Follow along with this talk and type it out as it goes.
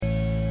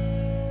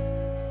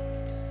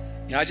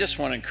I just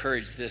want to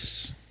encourage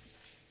this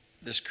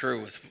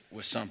crew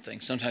with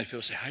something. Sometimes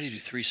people say, how do you do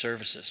 3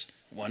 services?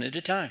 One at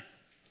a time.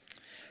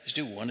 Just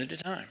do one at a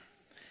time.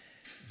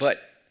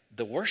 But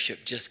the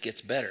worship just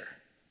gets better.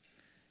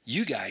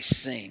 You guys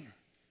sing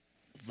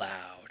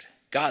loud.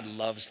 God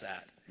loves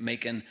that,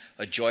 making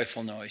a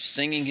joyful noise,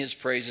 singing his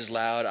praises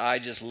loud. I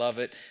just love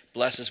it.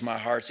 Blesses my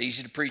heart. It's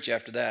easy to preach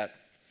after that.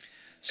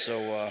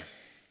 So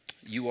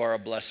you are a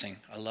blessing.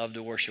 I love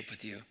to worship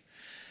with you.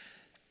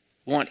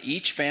 Want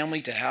each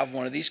family to have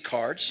one of these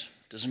cards.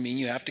 Doesn't mean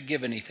you have to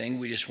give anything.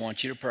 We just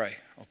want you to pray,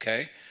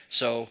 okay?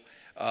 So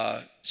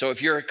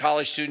if you're a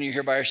college student, you're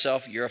here by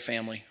yourself, you're a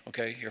family,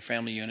 okay? You're a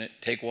family unit.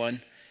 Take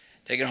one.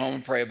 Take it home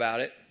and pray about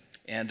it.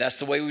 And that's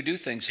the way we do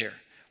things here.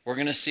 We're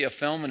going to see a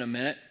film in a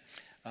minute.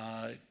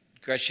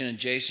 Gretchen and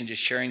Jason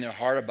just sharing their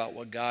heart about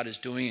what God is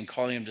doing and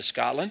calling them to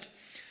Scotland.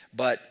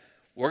 But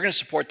we're going to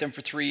support them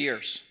for 3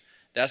 years.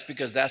 That's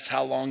because that's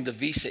how long the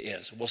visa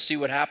is. We'll see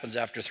what happens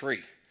after 3.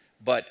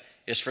 But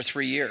it's for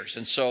 3 years.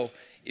 And so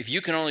if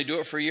you can only do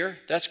it for a year,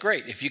 that's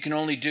great. If you can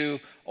only do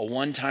a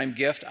one-time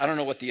gift, I don't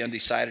know what the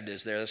undecided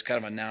is there. That's kind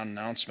of a noun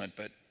announcement,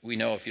 but we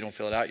know if you don't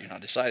fill it out, you're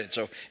not decided.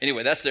 So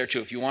anyway, that's there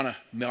too. If you want to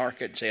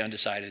mark it and say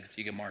undecided,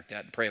 you can mark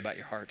that and pray about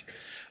your heart.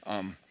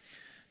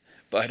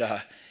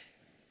 But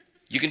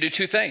you can do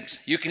 2 things.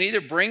 You can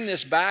either bring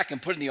this back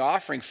and put in the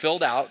offering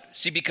filled out.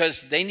 See,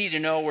 because they need to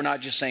know we're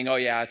not just saying, oh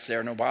yeah, it's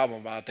there, no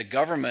problem about it. The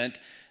government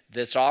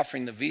that's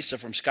offering the visa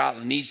from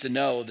Scotland needs to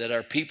know that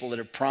our people that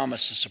have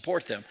promised to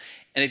support them.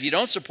 And if you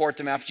don't support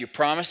them after you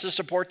promise to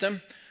support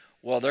them,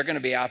 well, they're going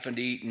to be having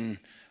to eating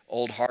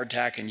old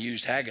hardtack and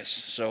used haggis.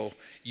 So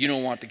you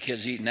don't want the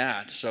kids eating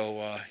that.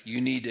 So you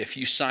need to, if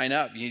you sign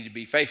up, you need to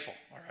be faithful,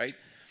 all right?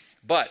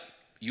 But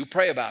you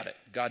pray about it.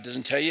 God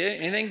doesn't tell you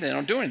anything, they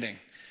don't do anything.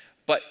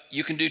 But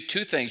you can do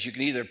 2 things. You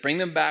can either bring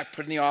them back,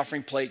 put it in the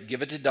offering plate,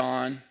 give it to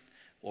Don,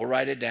 we'll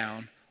write it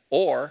down,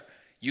 or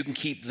you can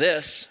keep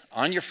this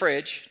on your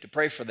fridge to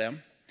pray for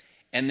them,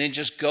 and then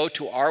just go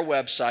to our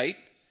website,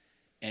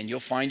 and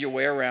you'll find your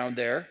way around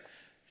there,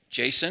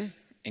 Jason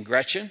and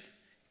Gretchen,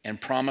 and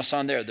promise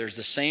on there. There's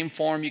the same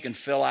form you can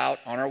fill out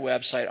on our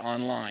website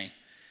online.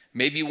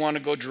 Maybe you want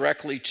to go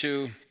directly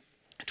to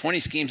 20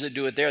 Schemes that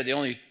do it there. The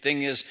only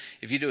thing is,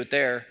 if you do it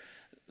there,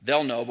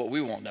 they'll know, but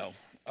we won't know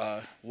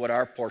what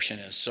our portion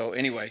is. So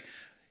anyway,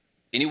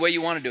 any way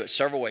you want to do it,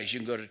 several ways. You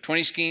can go to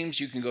 20 Schemes,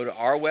 you can go to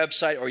our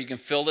website, or you can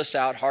fill this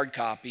out, hard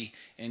copy,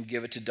 and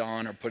give it to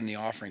Don or put in the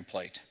offering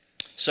plate.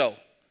 So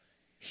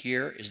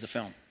here is the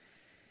film.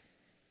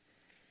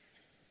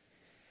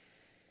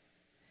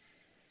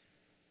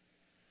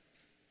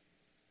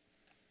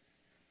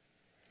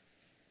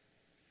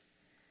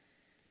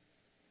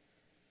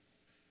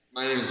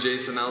 My name is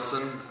Jason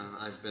Nelson.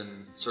 I've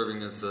been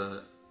serving as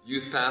the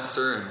youth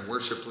pastor and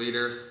worship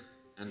leader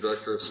and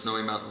director of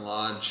Snowy Mountain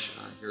Lodge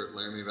here at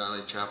Laramie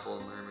Valley Chapel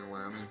in Laramie,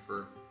 Wyoming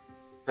for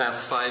the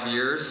past 5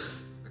 years.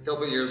 A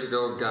couple of years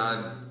ago,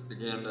 God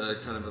began to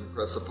kind of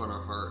impress upon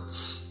our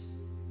hearts,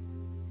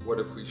 what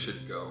if we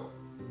should go?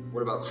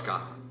 What about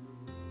Scotland?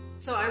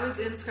 So I was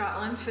in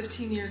Scotland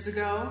 15 years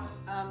ago,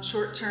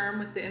 short term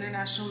with the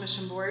International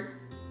Mission Board.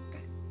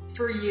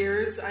 For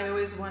years, I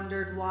always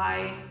wondered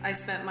why I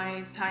spent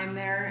my time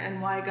there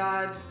and why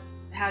God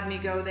had me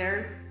go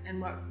there and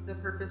what the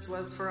purpose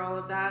was for all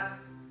of that.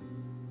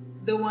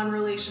 The one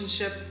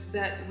relationship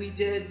that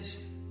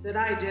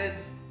I did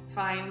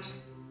find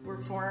or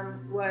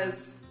form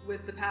was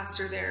with the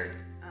pastor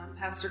there,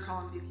 Pastor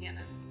Colin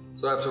Buchanan.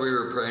 So after we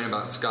were praying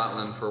about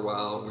Scotland for a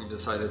while, we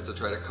decided to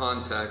try to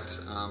contact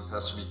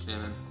Pastor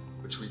Buchanan,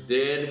 which we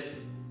did,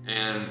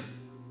 and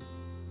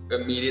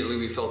immediately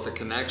we felt a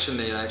connection.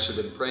 They had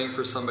actually been praying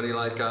for somebody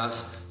like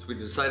us. So we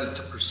decided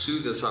to pursue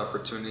this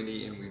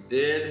opportunity, and we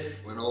did.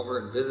 Went over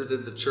and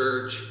visited the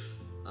church.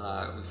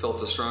 We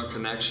felt a strong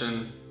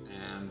connection,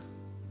 and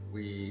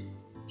we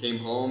came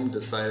home,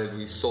 decided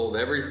we sold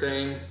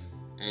everything,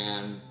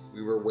 and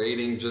we were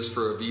waiting just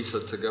for a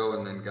visa to go,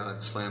 and then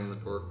God slammed the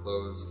door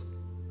closed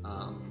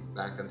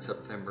back in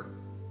September.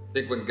 I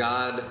think when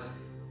God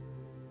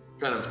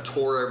kind of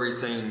tore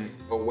everything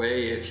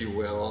away, if you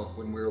will,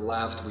 when we were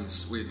left,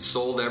 we'd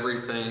sold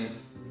everything,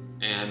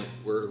 and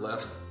we're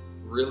left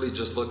really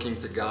just looking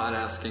to God,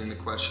 asking the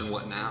question,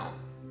 what now?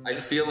 I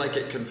feel like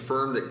it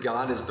confirmed that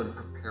God has been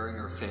preparing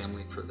our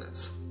family for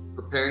this,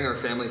 preparing our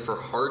family for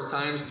hard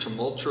times,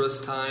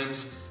 tumultuous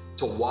times,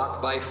 to walk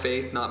by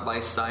faith, not by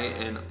sight,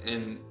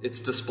 and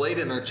it's displayed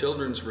in our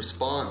children's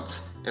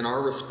response and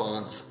our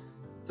response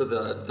to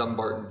the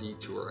Dumbarton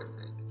detour, I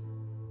think.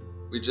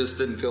 We just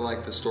didn't feel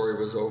like the story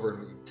was over,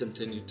 and we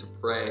continued to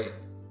pray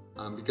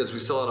because we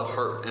still had a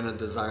heart and a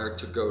desire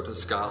to go to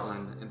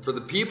Scotland and for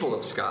the people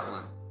of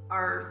Scotland.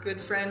 Our good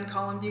friend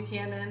Colin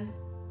Buchanan,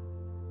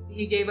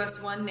 he gave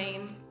us one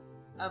name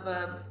of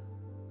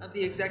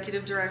the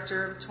executive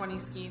director of 20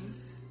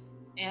 Schemes,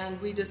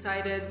 and we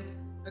decided,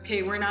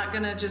 okay, we're not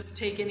going to just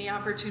take any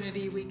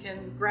opportunity we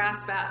can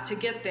grasp at to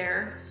get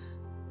there,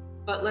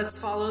 but let's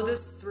follow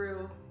this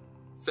through.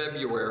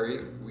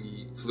 February,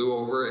 we flew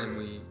over and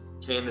we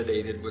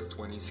candidated with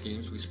 20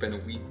 Schemes. We spent a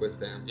week with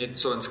them.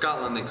 So in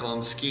Scotland, they call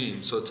them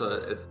schemes. So it's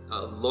a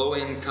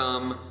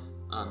low-income,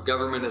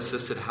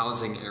 government-assisted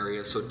housing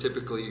area. So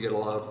typically you get a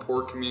lot of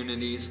poor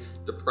communities,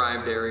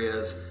 deprived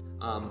areas.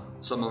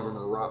 Some of them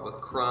are wrought with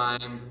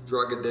crime,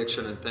 drug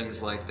addiction, and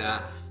things like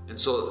that. And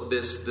so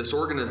this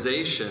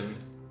organization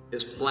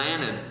has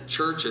planted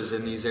churches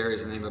in these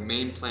areas, and they have a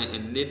main plant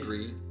in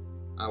Niddrie,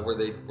 where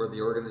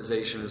the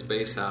organization is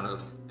based out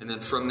of. And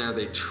then from there,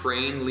 they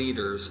train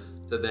leaders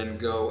to then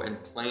go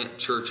and plant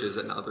churches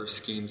and other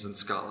schemes in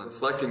Scotland.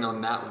 Reflecting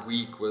on that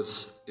week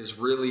was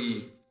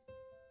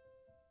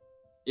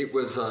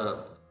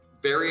a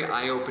very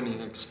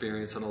eye-opening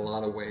experience in a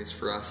lot of ways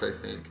for us, I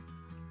think.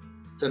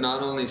 To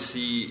not only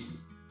see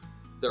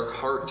their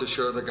heart to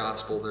share the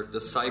gospel, their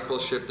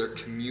discipleship, their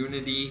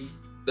community.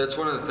 That's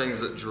one of the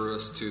things that drew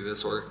us to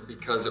this,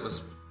 because it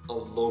was a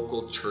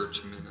local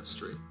church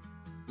ministry.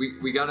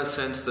 We got a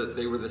sense that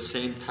they were the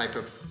same type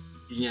of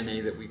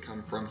DNA that we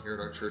come from here at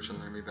our church in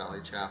Laramie Valley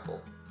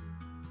Chapel.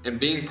 And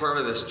being part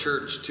of this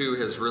church too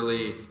has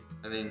really,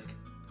 I think,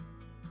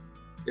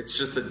 it's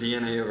just the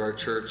DNA of our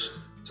church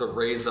to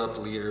raise up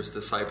leaders,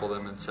 disciple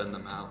them, and send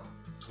them out.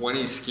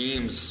 20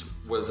 Schemes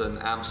was an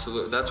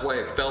absolute, that's why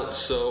it felt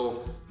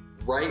so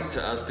right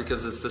to us,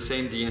 because it's the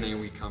same DNA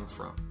we come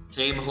from.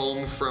 Came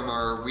home from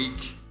our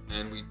week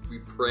and we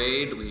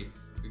prayed, we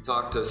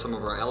talked to some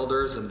of our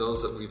elders and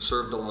those that we've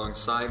served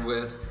alongside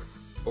with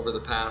over the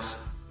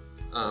past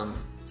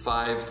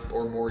 5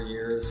 or more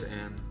years,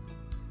 and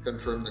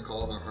confirmed the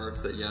call in our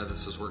hearts that,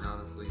 this is where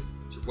God is leading.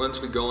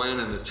 Once we go in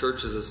and the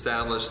church is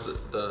established,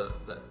 the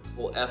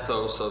whole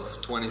ethos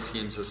of 20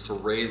 Schemes is to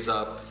raise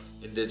up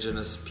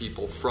Indigenous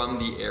people from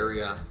the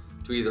area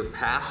to either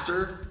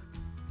pastor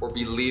or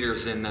be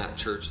leaders in that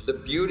church. The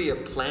beauty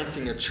of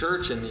planting a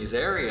church in these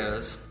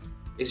areas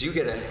is you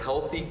get a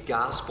healthy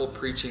gospel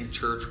preaching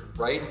church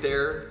right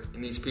there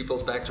in these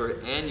people's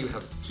backyard, and you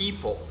have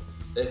people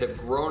that have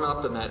grown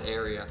up in that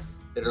area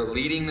that are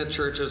leading the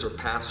churches or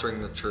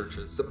pastoring the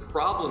churches. The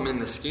problem in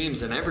the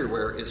schemes and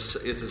everywhere is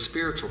a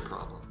spiritual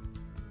problem.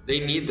 They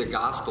need the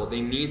gospel.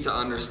 They need to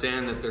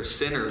understand that they're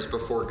sinners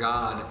before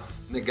God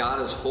and that God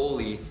is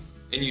holy,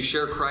 and you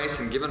share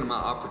Christ and give them an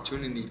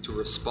opportunity to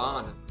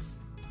respond.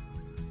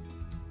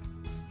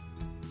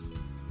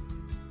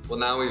 Well,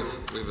 now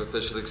we've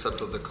officially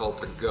accepted the call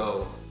to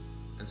go.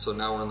 And so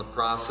now we're in the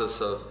process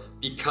of,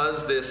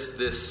 because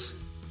this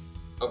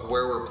of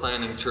where we're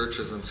planting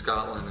churches in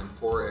Scotland and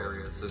poor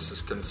areas, this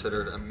is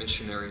considered a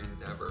missionary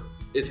endeavor.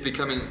 It's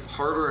becoming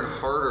harder and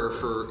harder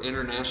for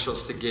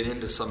internationals to get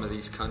into some of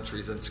these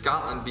countries, and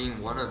Scotland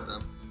being one of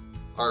them.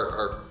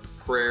 Our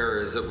prayer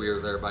is that we are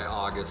there by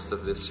August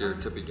of this year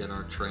to begin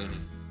our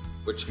training,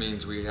 which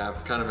means we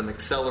have kind of an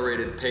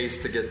accelerated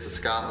pace to get to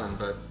Scotland,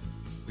 but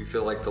we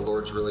feel like the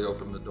Lord's really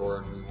opened the door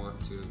and we want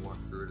to walk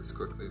through it as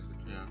quickly as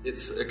we can.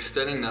 It's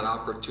extending that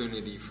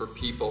opportunity for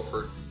people,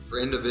 for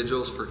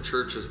individuals, for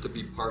churches to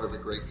be part of the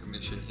Great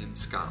Commission in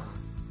Scotland.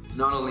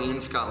 Not only in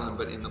Scotland,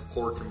 but in the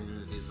poor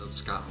communities of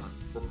Scotland.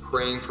 We're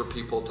praying for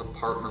people to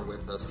partner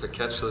with us, to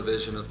catch the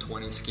vision of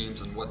 20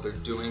 Schemes and what they're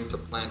doing to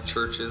plant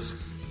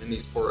churches in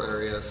these poor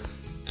areas.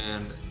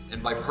 And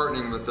by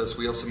partnering with us,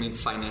 we also mean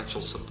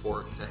financial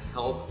support to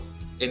help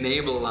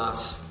enable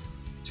us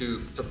to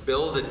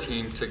build a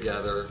team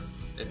together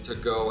and to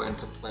go and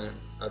to plant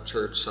a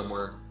church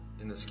somewhere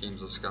in the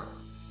Schemes of Scotland.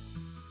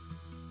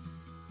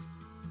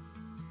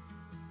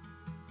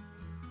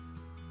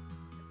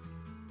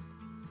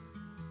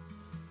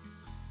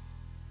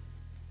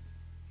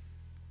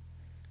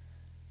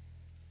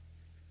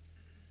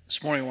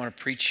 This morning I want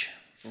to preach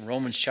from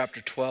Romans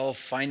chapter 12,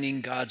 finding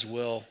God's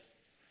will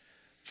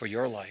for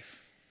your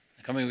life.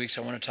 In the coming weeks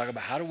I want to talk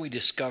about how do we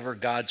discover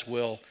God's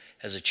will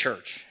as a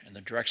church and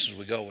the directions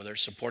we go, whether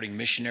it's supporting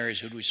missionaries,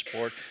 who do we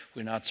support, who do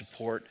we not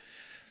support,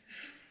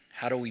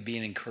 how do we be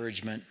an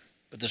encouragement.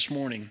 But this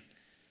morning,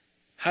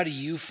 how do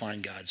you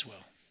find God's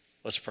will?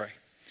 Let's pray.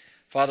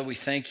 Father, we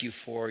thank you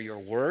for your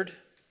word.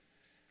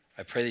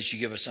 I pray that you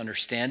give us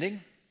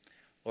understanding.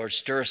 Lord,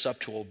 stir us up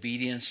to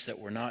obedience, that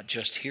we're not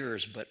just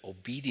hearers, but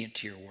obedient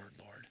to your word,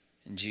 Lord.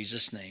 In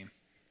Jesus' name,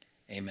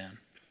 amen.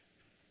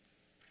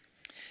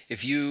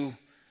 If you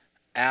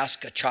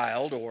ask a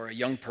child or a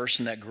young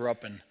person that grew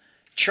up in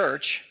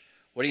church,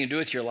 what are you going to do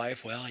with your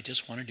life? Well, I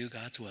just want to do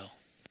God's will.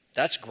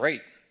 That's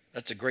great.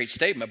 That's a great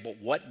statement, but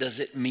what does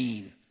it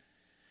mean?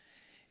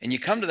 And you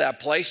come to that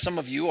place, some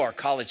of you are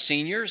college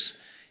seniors,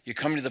 you're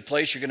coming to the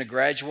place you're going to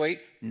graduate.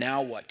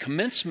 Now what?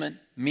 Commencement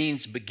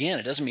means begin.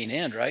 It doesn't mean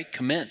end, right?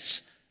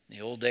 Commence. In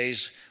the old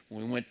days,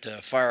 when we went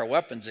to fire our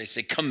weapons, they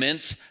say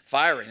commence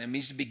firing. It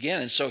means to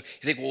begin. And so you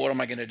think, well, what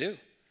am I going to do?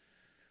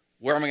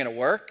 Where am I going to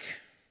work?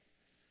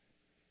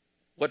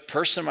 What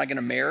person am I going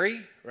to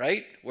marry,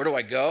 right? Where do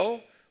I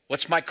go?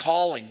 What's my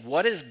calling?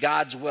 What is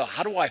God's will?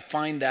 How do I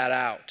find that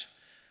out?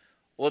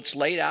 Well, it's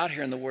laid out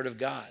here in the Word of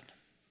God.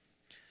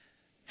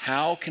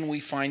 How can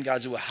we find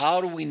God's will? How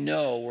do we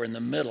know we're in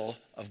the middle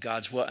of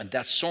God's will. And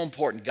that's so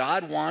important.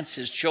 God wants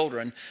his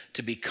children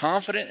to be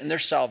confident in their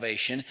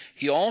salvation.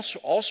 He also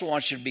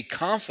wants you to be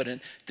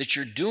confident that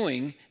you're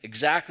doing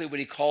exactly what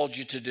he called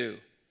you to do.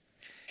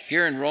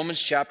 Here in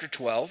Romans chapter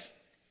 12,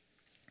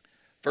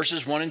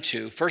 verses 1 and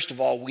 2, first of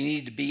all, we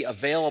need to be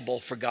available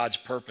for God's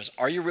purpose.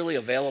 Are you really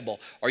available?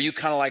 Are you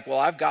kind of like, well,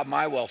 I've got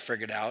my well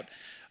figured out.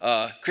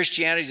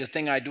 Christianity is a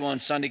thing I do on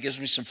Sunday, gives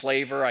me some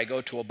flavor. I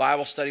go to a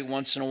Bible study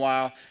once in a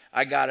while.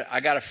 I got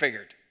it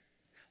figured.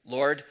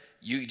 Lord,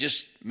 you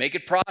just make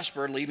it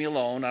prosper. Leave me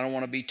alone. I don't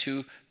want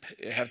to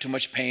have too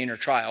much pain or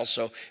trials.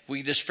 So if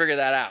we just figure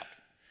that out.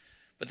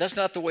 But that's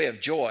not the way of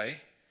joy.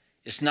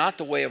 It's not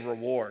the way of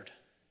reward.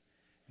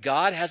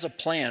 God has a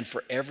plan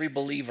for every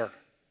believer.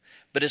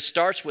 But it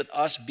starts with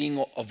us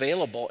being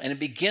available, and it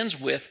begins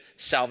with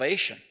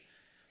salvation.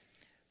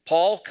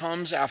 Paul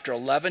comes after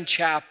 11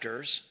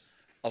 chapters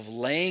of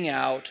laying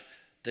out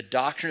the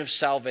doctrine of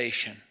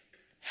salvation.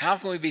 How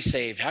can we be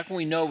saved? How can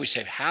we know we're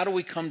saved? How do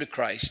we come to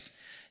Christ?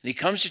 And he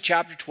comes to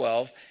chapter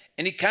 12,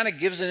 and he kind of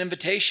gives an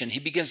invitation. He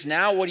begins,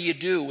 now what do you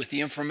do with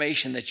the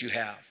information that you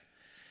have?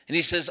 And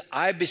he says,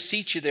 I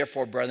beseech you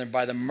therefore, brethren,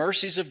 by the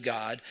mercies of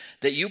God,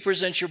 that you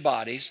present your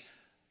bodies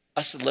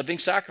a living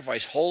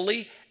sacrifice,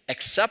 holy,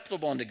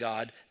 acceptable unto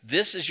God.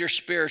 This is your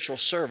spiritual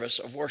service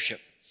of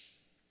worship.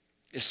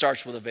 It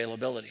starts with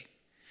availability.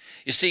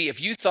 You see,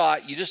 if you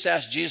thought you just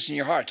asked Jesus in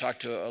your heart, I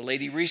talked to a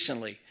lady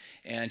recently,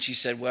 and she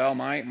said, well,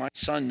 my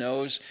son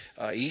knows,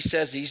 he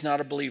says he's not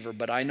a believer,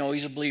 but I know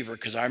he's a believer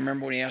because I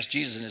remember when he asked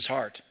Jesus in his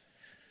heart.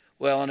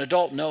 Well, an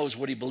adult knows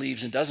what he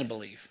believes and doesn't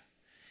believe.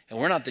 And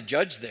we're not the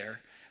judge there,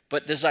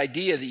 but this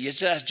idea that you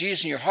just ask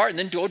Jesus in your heart and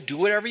then go do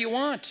whatever you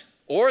want.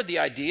 Or the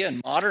idea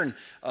in modern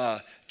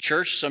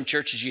church, some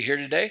churches you hear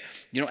today,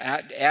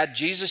 add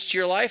Jesus to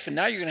your life and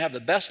now you're going to have the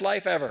best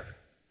life ever.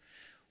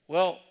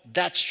 Well,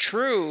 that's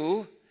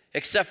true,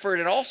 except for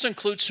it also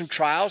includes some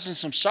trials and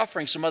some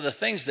suffering, some other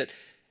things that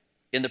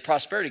in the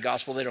prosperity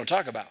gospel they don't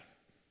talk about.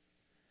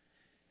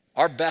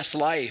 Our best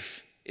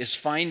life is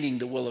finding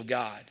the will of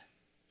God.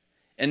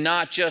 And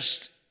not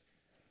just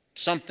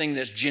something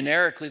that's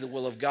generically the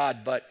will of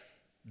God, but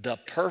the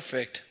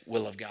perfect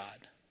will of God.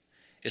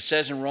 It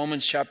says in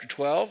Romans chapter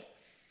 12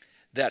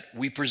 that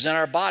we present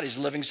our bodies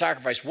a living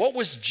sacrifice. What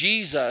was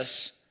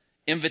Jesus'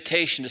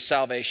 invitation to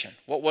salvation?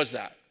 What was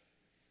that?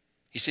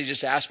 He said,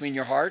 just ask me in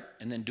your heart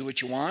and then do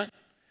what you want?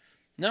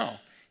 No.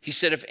 He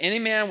said, if any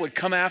man would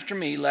come after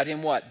me, let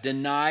him what?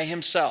 Deny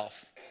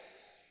himself.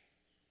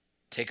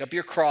 Take up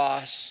your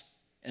cross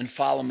and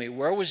follow me.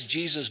 Where was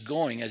Jesus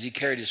going as he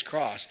carried his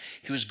cross?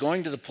 He was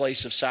going to the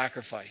place of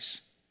sacrifice.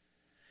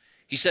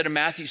 He said in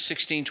Matthew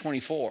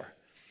 16:24,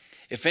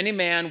 if any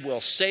man will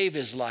save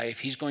his life,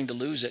 he's going to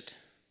lose it.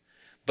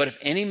 But if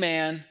any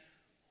man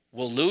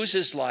will lose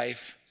his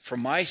life for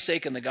my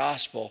sake and the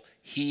gospel,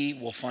 he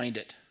will find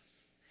it.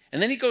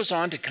 And then he goes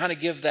on to kind of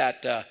give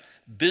that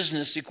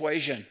business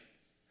equation.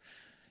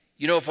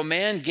 If a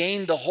man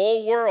gained the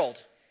whole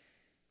world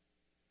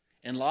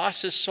and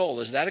lost his soul,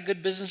 is that a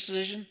good business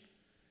decision?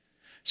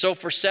 So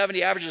for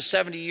average of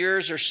 70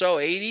 years or so,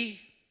 80,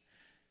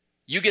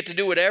 you get to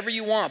do whatever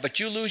you want, but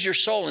you lose your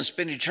soul and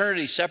spend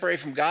eternity separated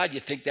from God,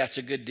 you think that's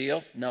a good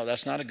deal? No,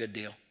 that's not a good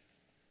deal.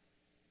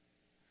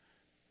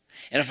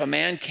 And if a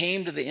man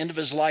came to the end of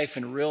his life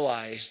and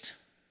realized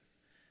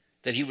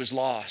that he was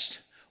lost,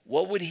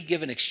 what would he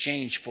give in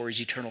exchange for his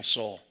eternal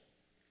soul?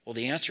 Well,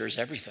 the answer is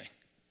everything.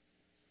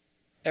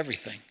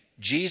 Everything.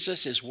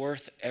 Jesus is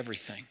worth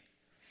everything.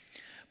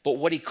 But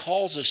what he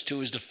calls us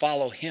to is to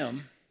follow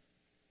him,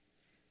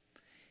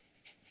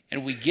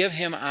 and we give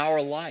him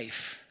our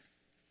life.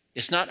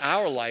 It's not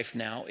our life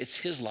now, it's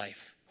his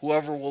life.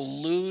 Whoever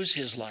will lose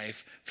his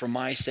life for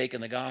my sake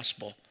and the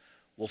gospel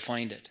will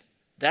find it.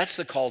 That's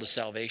the call to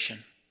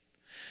salvation.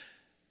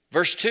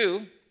 Verse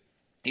 2,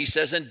 he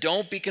says, and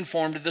don't be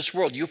conformed to this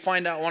world. You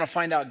want to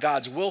find out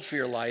God's will for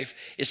your life.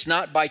 It's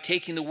not by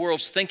taking the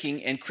world's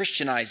thinking and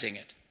Christianizing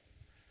it.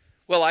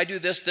 Well, I do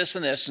this, this,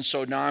 and this, and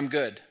so now I'm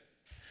good.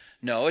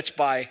 No, it's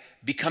by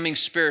becoming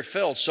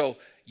Spirit-filled. So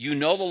you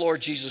know the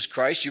Lord Jesus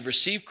Christ. You've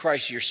received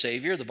Christ your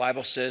Savior. The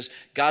Bible says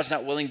God's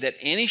not willing that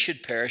any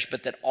should perish,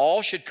 but that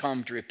all should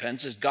come to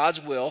repentance. It's God's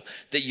will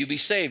that you be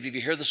saved. If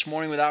you're here this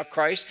morning without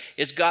Christ,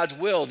 it's God's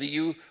will that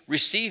you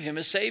receive him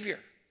as Savior.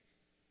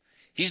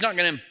 He's not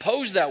going to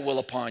impose that will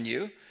upon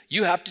you.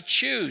 You have to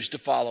choose to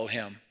follow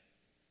him.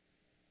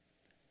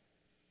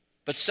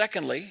 But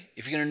secondly,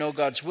 if you're going to know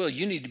God's will,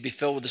 you need to be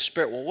filled with the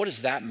Spirit. Well, what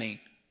does that mean?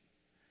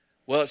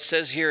 Well, it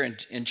says here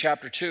in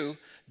chapter 2,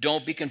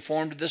 don't be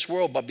conformed to this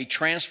world, but be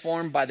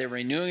transformed by the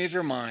renewing of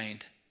your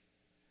mind.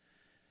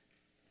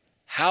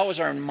 How is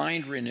our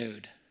mind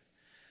renewed?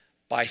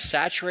 By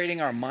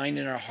saturating our mind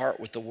and our heart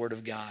with the Word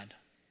of God.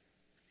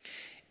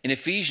 In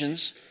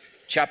Ephesians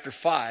chapter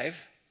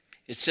 5,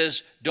 it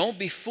says, don't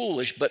be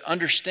foolish, but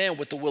understand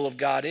what the will of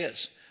God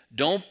is.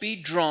 Don't be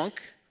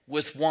drunk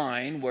with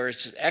wine where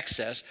it's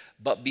excess,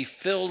 but be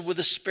filled with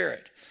the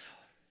Spirit.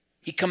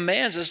 He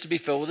commands us to be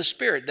filled with the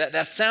Spirit.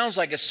 That sounds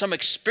like it's some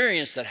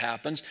experience that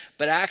happens,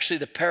 but actually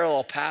the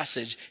parallel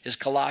passage is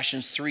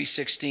Colossians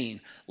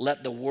 3:16.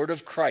 Let the word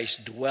of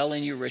Christ dwell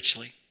in you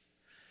richly.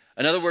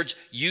 In other words,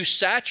 you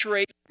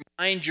saturate your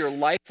mind, your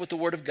life with the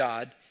word of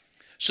God,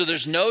 so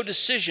there's no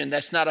decision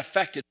that's not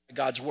affected by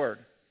God's word.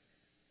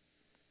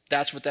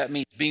 That's what that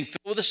means. Being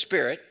filled with the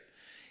Spirit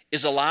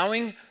is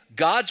allowing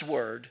God's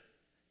word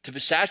to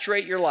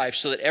saturate your life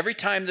so that every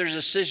time there's a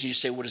decision, you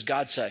say, what does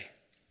God say?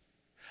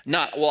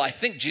 Not, well, I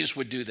think Jesus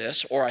would do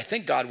this, or I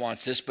think God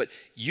wants this, but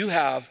you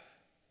have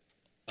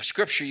a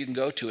scripture you can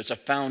go to. It's a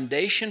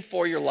foundation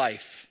for your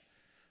life.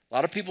 A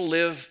lot of people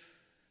live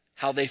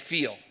how they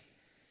feel.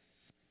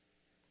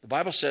 The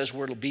Bible says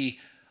we're to be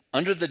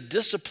under the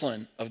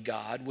discipline of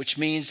God, which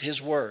means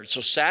his word.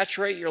 So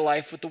saturate your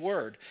life with the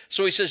word.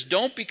 So he says,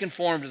 don't be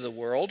conformed to the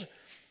world,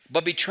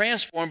 but be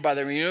transformed by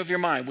the renewal of your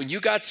mind. When you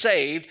got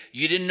saved,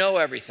 you didn't know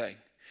everything.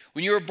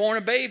 When you were born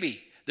a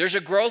baby, there's a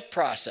growth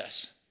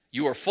process.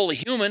 You are fully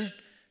human,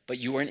 but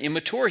you are an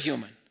immature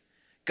human.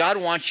 God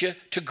wants you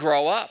to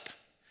grow up.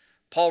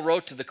 Paul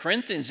wrote to the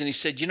Corinthians and he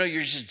said, you know,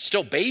 you're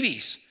still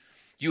babies.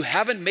 You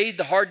haven't made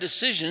the hard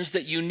decisions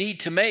that you need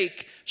to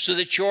make so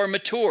that you're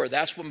mature.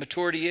 That's what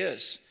maturity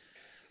is.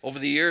 Over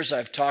the years,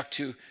 I've talked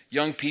to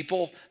young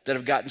people that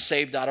have gotten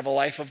saved out of a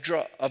life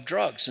of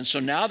drugs. And so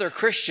now they're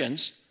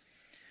Christians,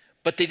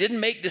 but they didn't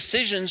make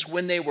decisions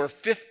when they were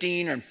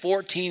 15 and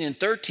 14 and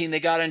 13, they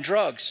got in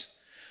drugs.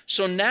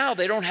 So now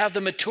they don't have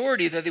the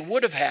maturity that they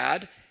would have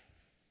had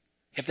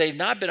if they had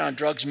not been on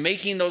drugs,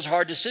 making those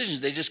hard decisions.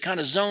 They just kind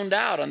of zoned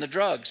out on the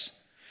drugs.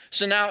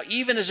 So now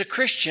even as a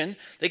Christian,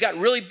 they got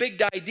really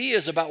big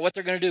ideas about what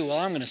they're going to do. Well,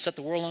 I'm going to set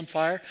the world on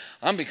fire.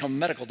 I'm going to become a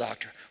medical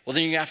doctor. Well,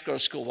 then you have to go to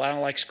school. Well, I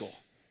don't like school.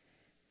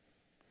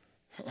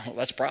 Well,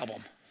 that's a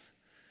problem.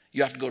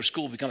 You have to go to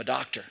school to become a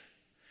doctor.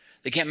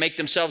 They can't make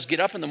themselves get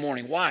up in the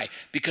morning. Why?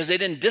 Because they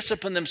didn't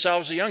discipline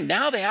themselves as young.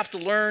 Now they have to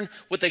learn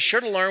what they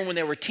should have learned when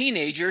they were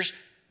teenagers,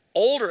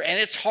 older, and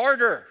it's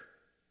harder.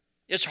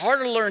 It's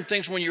harder to learn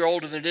things when you're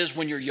older than it is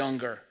when you're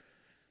younger,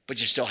 but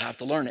you still have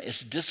to learn it.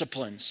 It's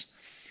disciplines.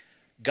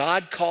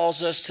 God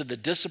calls us to the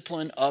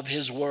discipline of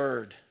his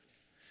word.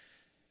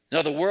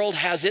 Now, the world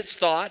has its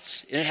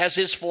thoughts, and it has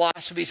his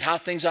philosophies, how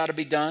things ought to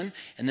be done,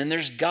 and then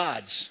there's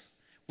God's.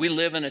 We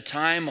live in a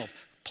time of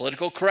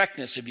political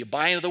correctness. If you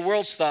buy into the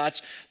world's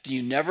thoughts, then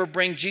you never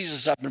bring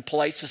Jesus up in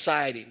polite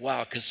society.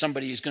 Wow, because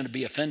somebody is going to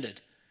be offended.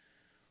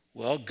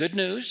 Well, good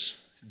news.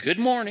 Good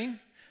morning.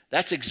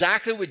 That's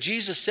exactly what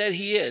Jesus said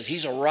he is.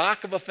 He's a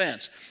rock of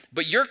offense.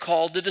 But you're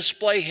called to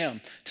display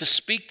him, to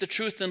speak the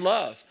truth in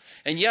love.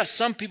 And yes,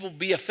 some people will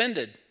be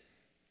offended.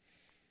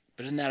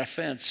 But in that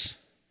offense,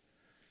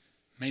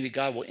 maybe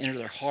God will enter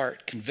their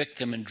heart, convict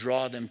them, and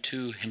draw them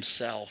to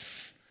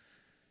himself.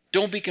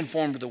 Don't be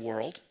conformed to the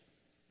world.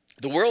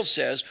 The world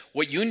says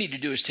what you need to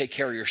do is take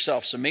care of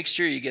yourself. So make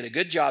sure you get a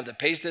good job that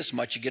pays this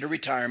much, you get a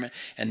retirement,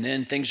 and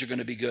then things are going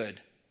to be good.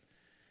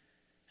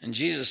 And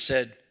Jesus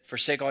said,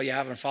 forsake all you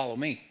have and follow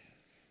me.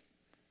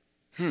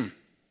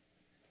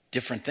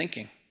 Different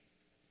thinking.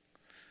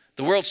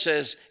 The world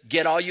says,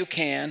 get all you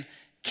can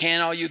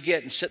all you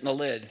get, and sit in the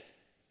lid.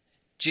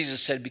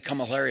 Jesus said,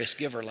 become a hilarious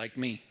giver like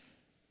me.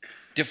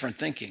 Different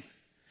thinking.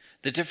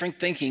 The different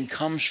thinking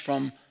comes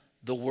from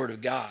the Word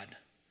of God.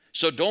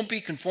 So don't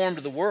be conformed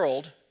to the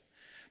world,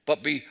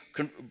 but be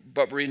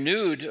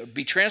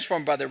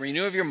transformed by the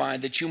renewal of your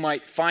mind, that you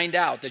might find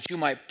out, that you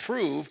might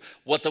prove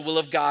what the will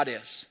of God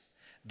is.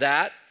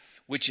 That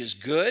which is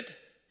good,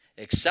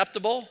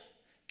 acceptable,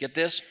 get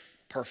this,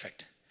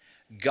 perfect.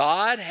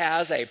 God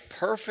has a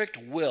perfect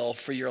will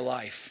for your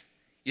life.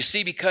 You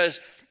see, because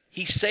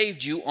he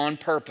saved you on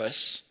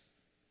purpose,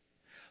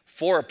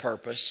 for a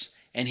purpose,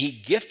 and he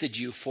gifted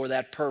you for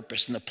that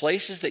purpose in the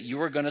places that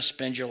you are going to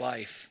spend your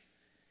life.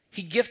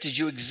 He gifted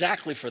you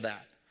exactly for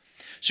that.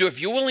 So if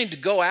you're willing to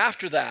go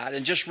after that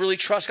and just really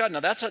trust God, now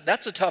that's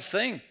a tough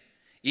thing,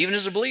 even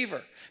as a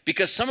believer.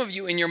 Because some of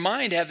you in your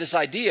mind have this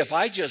idea, if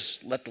I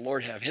just let the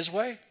Lord have his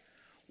way,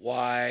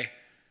 why,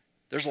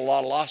 there's a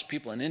lot of lost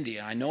people in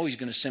India. I know he's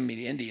going to send me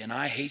to India, and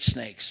I hate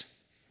snakes.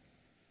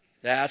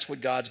 That's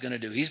what God's going to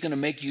do. He's going to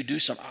make you do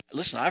something.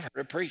 Listen, I've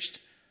heard it preached.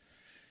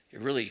 It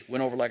really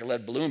went over like a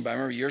lead balloon. But I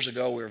remember years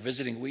ago we were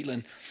visiting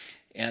Wheatland,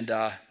 and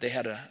they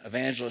had an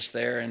evangelist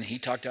there, and he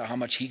talked about how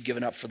much he'd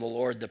given up for the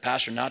Lord, the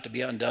pastor not to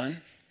be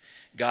undone.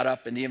 Got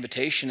up in the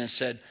invitation and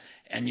said,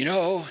 and you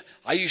know,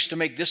 I used to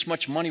make this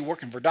much money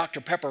working for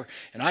Dr. Pepper,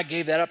 and I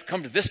gave that up to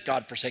come to this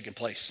God-forsaken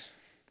place.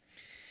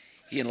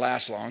 He didn't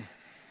last long.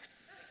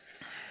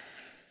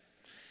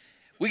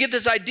 We get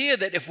this idea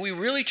that if we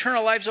really turn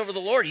our lives over to the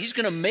Lord, he's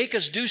going to make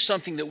us do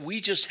something that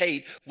we just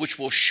hate, which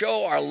will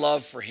show our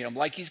love for him.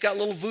 Like he's got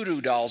little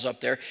voodoo dolls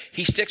up there.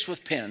 He sticks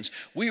with pins.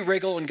 We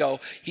wriggle and go.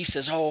 He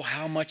says, oh,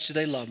 how much do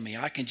they love me?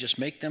 I can just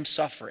make them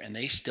suffer. And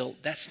they still,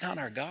 that's not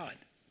our God.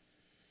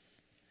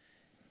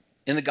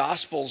 In the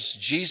Gospels,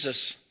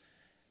 Jesus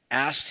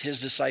asked his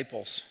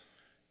disciples,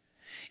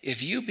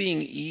 if you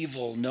being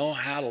evil know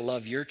how to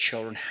love your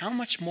children, how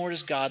much more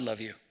does God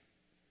love you?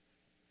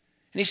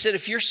 And he said,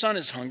 if your son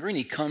is hungry and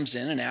he comes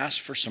in and asks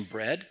for some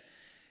bread,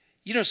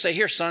 You don't say,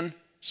 here, son,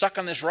 suck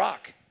on this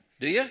rock,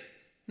 do you?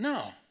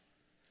 No.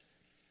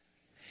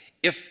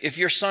 If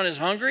your son is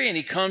hungry and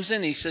he comes in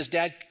and he says,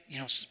 Dad,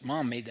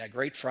 Mom made that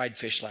great fried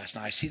fish last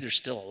night. I see there's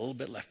still a little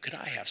bit left. Could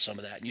I have some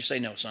of that? And you say,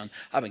 no, son,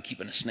 I've been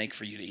keeping a snake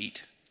for you to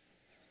eat.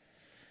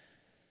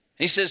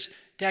 And he says,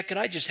 Dad, could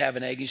I just have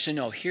an egg? And you say,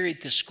 no, here,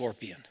 eat this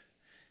scorpion.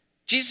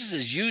 Jesus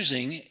is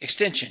using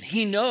extension.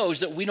 He knows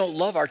that we don't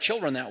love our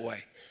children that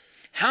way.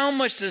 How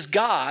much does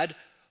God,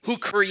 who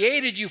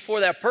created you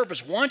for that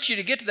purpose, want you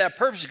to get to that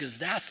purpose? Because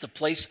that's the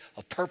place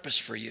of purpose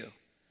for you.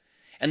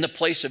 And the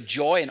place of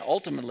joy, and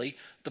ultimately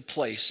the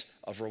place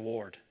of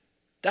reward.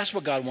 That's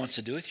what God wants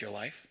to do with your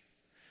life.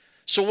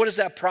 So what is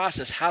that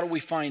process? How do we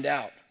find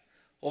out?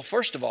 Well,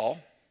 first of all,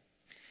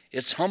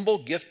 it's humble,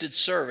 gifted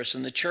service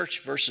in the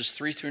church, verses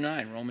 3 through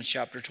 9, Romans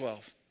chapter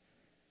 12.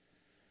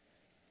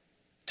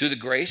 Through the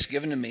grace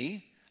given to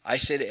me, I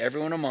say to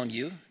everyone among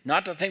you,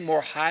 not to think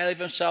more highly of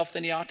himself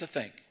than he ought to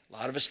think. A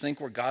lot of us think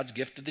we're God's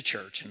gift to the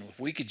church, and if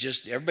we could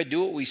just, everybody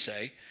do what we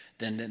say,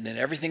 then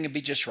everything would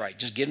be just right.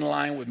 Just get in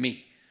line with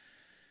me.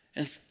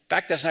 In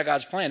fact, that's not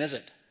God's plan, is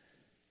it?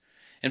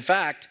 In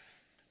fact,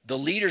 the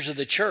leaders of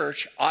the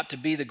church ought to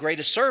be the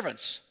greatest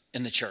servants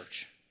in the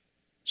church.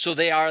 So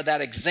they are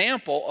that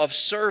example of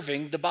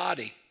serving the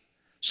body,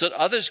 so that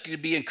others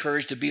could be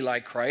encouraged to be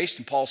like Christ.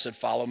 And Paul said,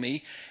 follow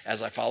me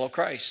as I follow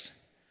Christ.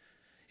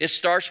 It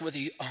starts with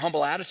a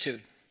humble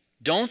attitude.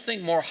 Don't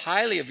think more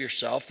highly of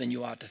yourself than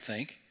you ought to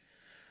think.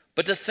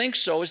 But to think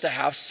so is to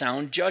have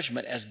sound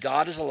judgment, as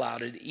God has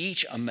allotted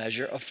each a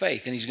measure of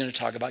faith. And he's going to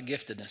talk about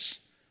giftedness.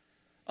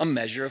 A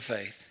measure of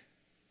faith.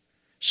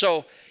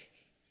 So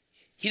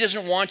he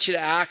doesn't want you to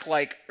act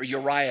like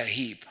Uriah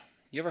Heep.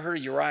 You ever heard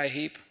of Uriah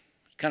Heep?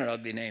 Kind of an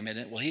ugly name,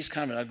 isn't it? Well, he's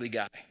kind of an ugly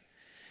guy.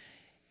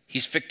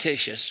 He's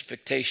fictitious.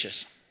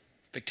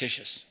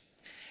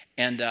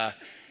 And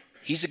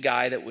he's a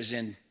guy that was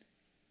in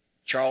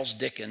Charles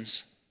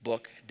Dickens'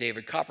 book,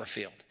 David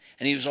Copperfield.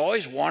 And he was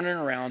always wandering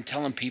around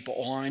telling people,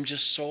 oh, I'm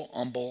just so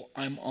humble.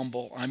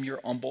 I'm your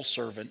humble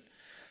servant.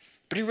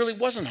 But he really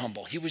wasn't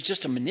humble. He was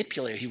just a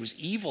manipulator. He was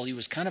evil. He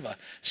was kind of a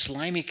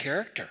slimy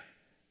character.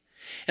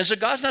 And so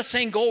God's not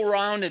saying go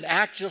around and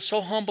act just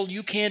so humble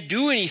you can't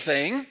do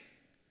anything.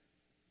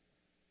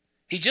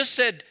 He just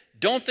said,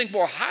 don't think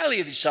more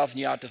highly of yourself than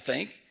you ought to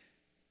think.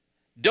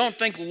 Don't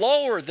think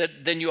lower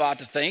than you ought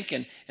to think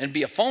and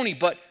be a phony,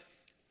 but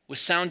with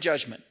sound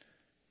judgment.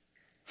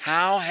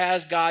 How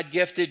has God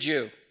gifted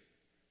you?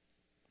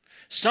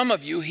 Some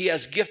of you, he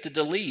has gifted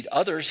to lead.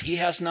 Others, he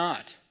has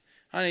not.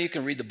 I know you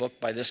can read the book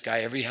by this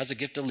guy. Everybody has a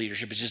gift of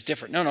leadership. It's just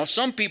different. No,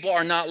 some people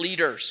are not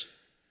leaders,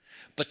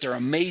 but they're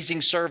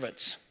amazing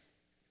servants.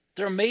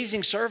 They're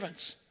amazing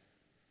servants.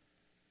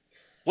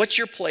 What's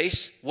your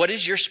place? What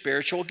is your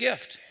spiritual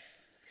gift?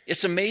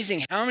 It's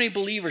amazing how many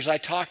believers I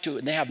talk to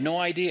and they have no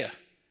idea.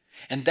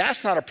 And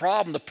that's not a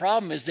problem. The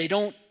problem is they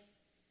don't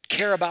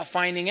care about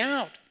finding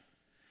out.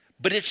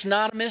 But it's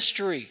not a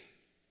mystery.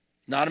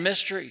 Not a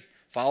mystery.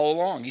 Follow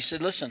along. He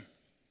said, listen,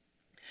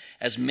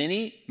 as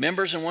many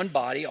members in one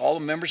body, all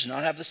the members do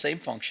not have the same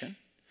function.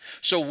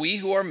 So we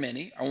who are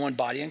many are one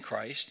body in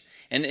Christ,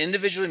 and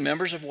individually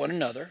members of one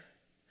another.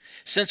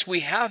 Since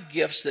we have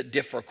gifts that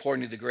differ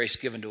according to the grace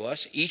given to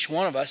us, each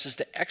one of us is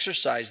to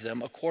exercise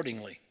them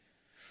accordingly.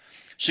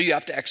 So you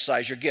have to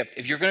exercise your gift.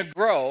 If you're going to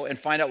grow and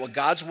find out what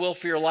God's will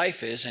for your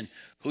life is, and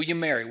who you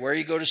marry, where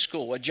you go to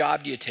school, what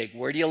job do you take,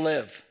 where do you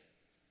live,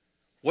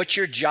 what's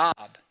your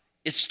job,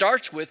 it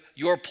starts with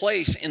your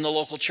place in the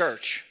local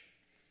church.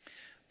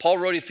 Paul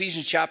wrote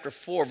Ephesians chapter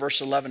 4,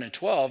 verse 11 and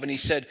 12, and he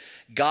said,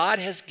 God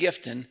has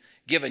given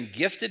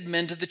gifted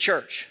men to the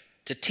church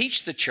to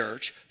teach the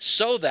church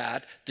so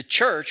that the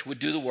church would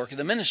do the work of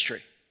the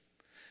ministry.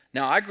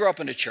 Now, I grew up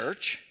in a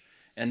church,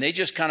 and they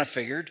just kind of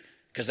figured,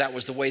 because that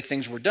was the way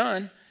things were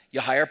done, you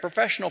hire a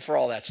professional for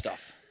all that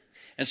stuff.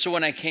 And so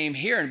when I came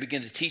here and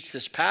began to teach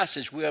this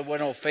passage, we had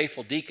one old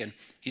faithful deacon,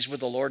 he's with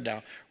the Lord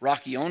now,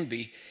 Rocky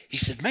Ownby. He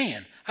said,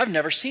 man, I've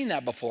never seen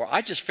that before.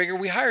 I just figured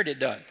we hired it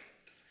done.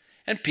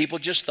 And people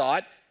just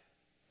thought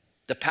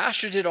the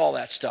pastor did all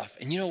that stuff.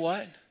 And you know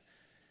what?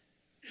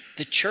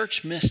 The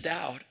church missed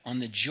out on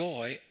the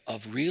joy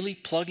of really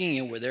plugging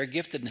in where their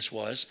giftedness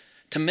was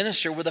to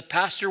minister where the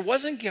pastor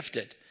wasn't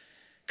gifted.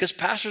 Because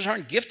pastors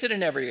aren't gifted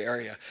in every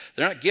area.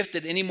 They're not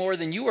gifted any more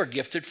than you are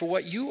gifted for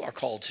what you are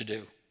called to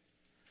do.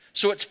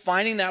 So it's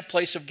finding that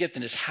place of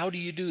giftedness. How do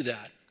you do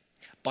that?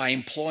 By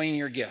employing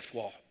your gift.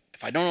 Well,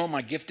 if I don't know what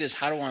my gift is,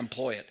 how do I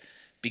employ it?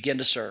 Begin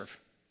to serve.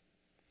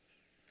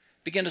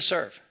 Begin to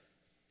serve.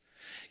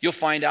 You'll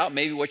find out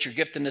maybe what your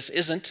giftedness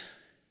isn't.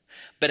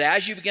 But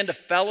as you begin to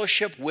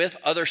fellowship with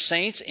other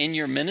saints in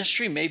your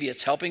ministry, maybe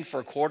it's helping for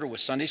a quarter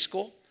with Sunday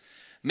school.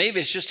 Maybe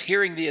it's just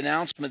hearing the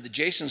announcement that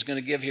Jason's going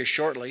to give here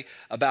shortly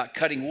about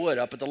cutting wood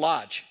up at the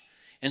lodge.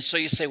 And so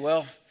you say,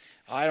 well,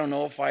 I don't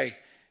know if I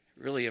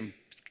really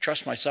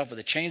trust myself with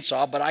a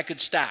chainsaw, but I could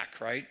stack,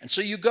 right? And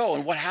so you go,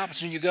 and what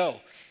happens when you go?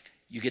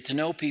 You get to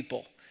know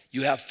people.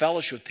 You have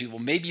fellowship with people.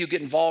 Maybe you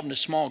get involved in a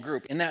small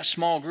group. In that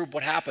small group,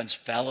 what happens?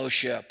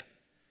 Fellowship.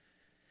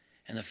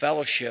 And the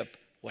fellowship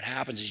what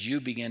happens is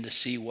you begin to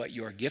see what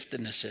your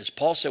giftedness is.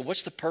 Paul said,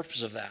 what's the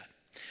purpose of that?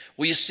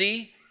 Well, you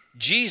see,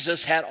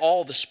 Jesus had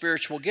all the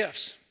spiritual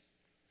gifts.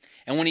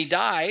 And when he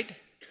died,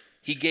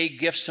 he gave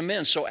gifts to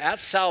men. So at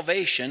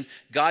salvation,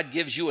 God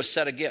gives you a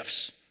set of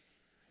gifts.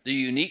 They're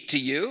unique to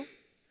you.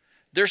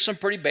 There's some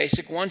pretty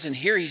basic ones. And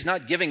here he's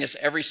not giving us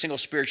every single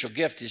spiritual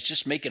gift. He's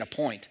just making a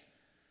point.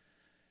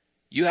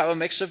 You have a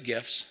mix of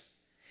gifts.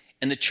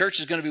 And the church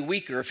is going to be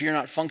weaker if you're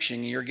not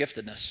functioning in your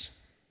giftedness.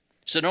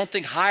 So don't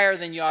think higher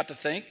than you ought to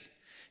think.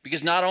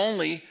 Because not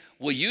only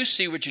will you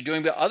see what you're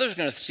doing, but others are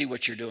going to see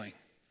what you're doing.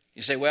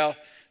 You say, well,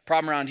 the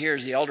problem around here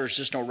is the elders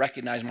just don't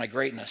recognize my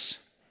greatness.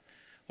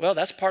 Well,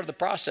 that's part of the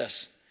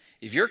process.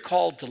 If you're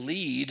called to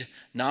lead,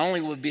 not only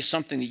will it be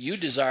something that you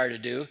desire to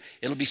do,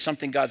 it'll be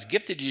something God's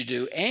gifted you to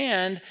do,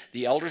 and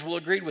the elders will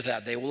agree with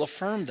that. They will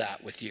affirm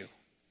that with you.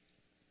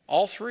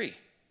 All three.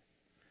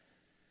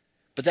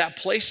 But that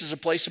place is a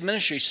place of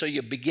ministry, so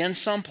you begin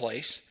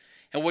someplace,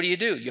 and what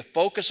do? You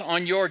focus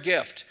on your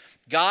gift.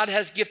 God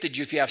has gifted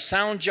you. If you have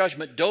sound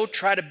judgment, don't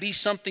try to be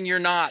something you're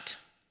not.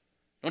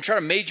 Don't try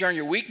to major on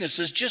your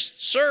weaknesses,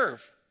 just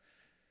serve.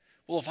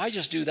 Well, if I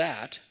just do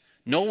that,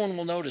 no one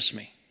will notice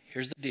me.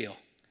 Here's the deal.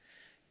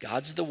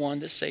 God's the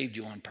one that saved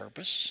you on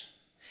purpose.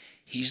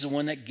 He's the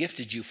one that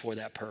gifted you for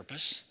that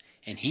purpose.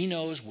 And he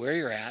knows where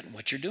you're at and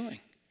what you're doing.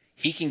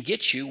 He can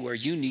get you where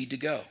you need to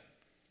go.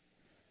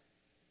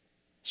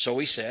 So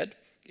he said,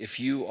 if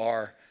you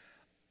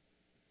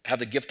have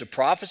the gift of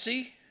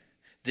prophecy,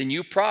 then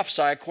you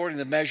prophesy according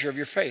to the measure of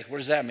your faith. What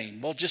does that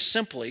mean? Well, just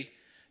simply,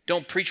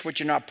 don't preach what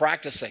you're not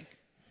practicing,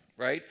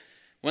 right?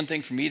 One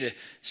thing for me to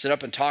sit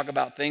up and talk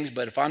about things,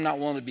 but if I'm not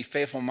willing to be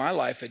faithful in my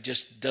life, it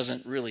just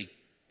doesn't really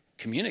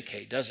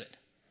communicate, does it?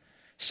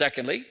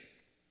 Secondly,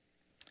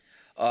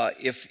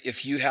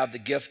 if you have the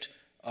gift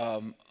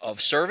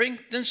of serving,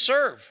 then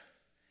serve.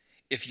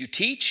 If you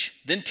teach,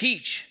 then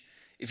teach.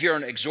 If you're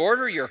an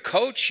exhorter, you're a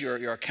coach,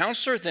 you're a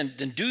counselor,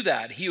 then do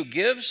that. He who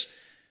gives,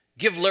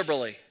 give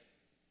liberally.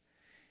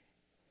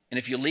 And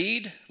if you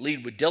lead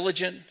with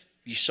diligence.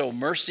 If you show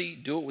mercy,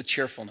 do it with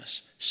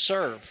cheerfulness.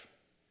 Serve.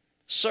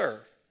 Serve.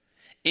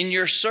 In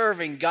your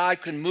serving,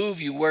 God can move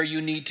you where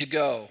you need to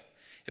go.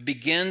 It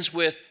begins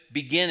with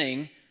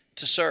beginning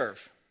to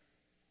serve.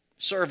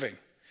 Serving.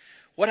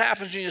 What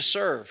happens when you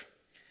serve?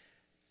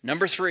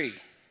 Number 3,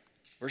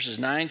 verses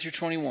 9 through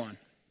 21.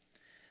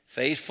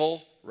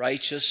 Faithful,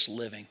 righteous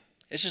living.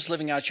 It's just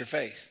living out your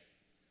faith.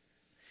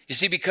 You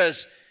see,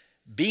 because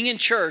being in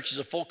church is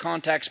a full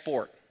contact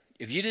sport.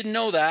 If you didn't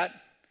know that,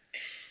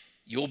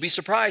 you'll be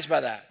surprised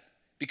by that.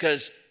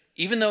 Because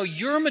even though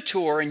you're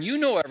mature and you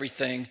know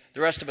everything,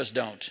 the rest of us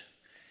don't.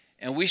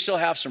 And we still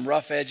have some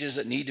rough edges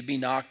that need to be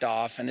knocked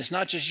off. And it's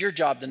not just your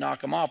job to knock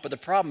them off. But the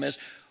problem is,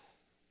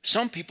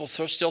 some people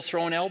still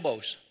throwing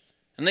elbows.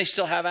 And they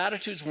still have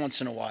attitudes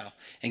once in a while.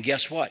 And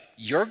guess what?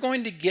 You're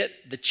going to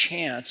get the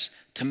chance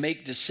to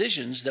make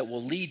decisions that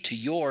will lead to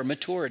your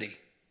maturity.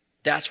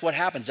 That's what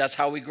happens. That's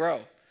how we grow.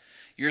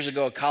 Years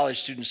ago, a college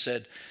student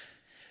said,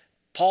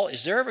 Paul,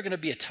 is there ever going to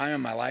be a time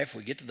in my life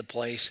we get to the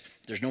place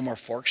there's no more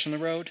forks in the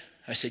road?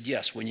 I said,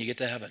 yes, when you get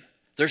to heaven.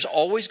 There's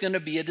always going to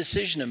be a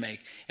decision to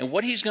make. And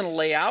what he's going to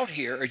lay out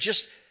here are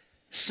just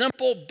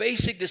simple,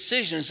 basic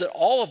decisions that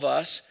all of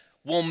us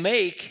will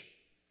make,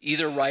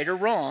 either right or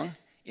wrong,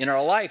 in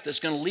our life that's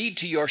going to lead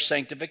to your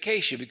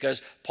sanctification.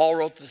 Because Paul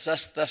wrote to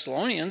the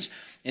Thessalonians,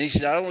 and he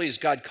said, not only has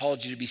God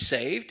called you to be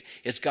saved,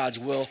 it's God's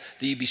will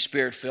that you be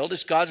spirit-filled.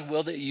 It's God's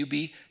will that you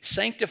be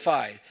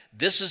sanctified.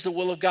 This is the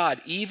will of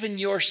God, even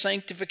your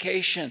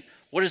sanctification.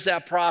 What is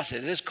that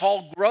process? It's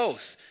called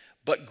growth.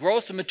 But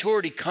growth and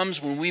maturity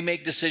comes when we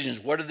make decisions.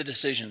 What are the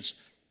decisions?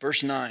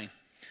 Verse 9.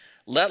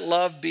 Let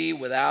love be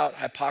without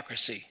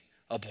hypocrisy.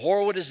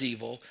 Abhor what is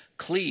evil.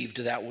 Cleave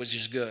to that which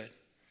is good.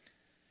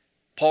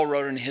 Paul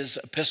wrote in his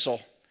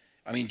epistle,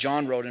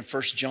 John wrote in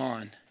 1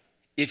 John,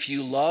 if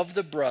you love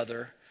the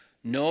brother,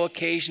 no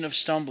occasion of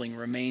stumbling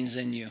remains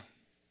in you.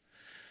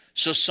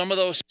 So some of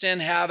those sin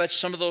habits,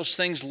 some of those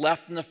things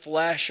left in the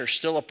flesh are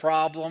still a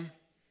problem.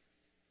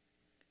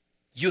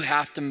 You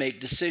have to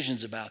make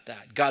decisions about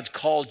that. God's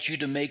called you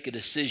to make a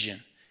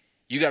decision.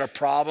 You got a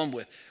problem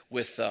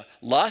with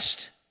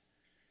lust?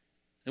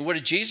 Then what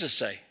did Jesus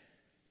say?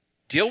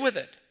 Deal with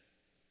it.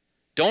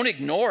 Don't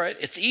ignore it.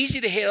 It's easy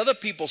to hate other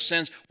people's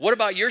sins. What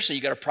about your sin?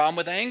 You got a problem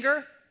with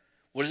anger?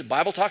 What is it? The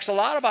Bible talks a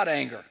lot about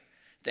anger.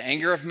 The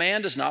anger of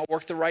man does not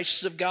work the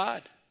righteousness of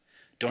God.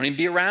 Don't even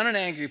be around an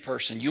angry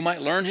person. You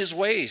might learn his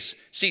ways.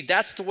 See,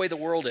 that's the way the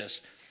world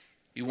is.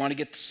 You want to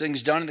get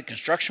things done in the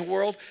construction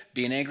world?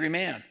 Be an angry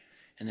man.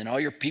 And then all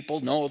your people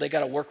know they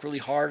got to work really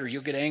hard or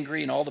you'll get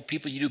angry. And all the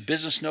people you do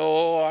business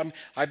know,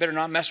 I better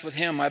not mess with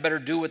him. I better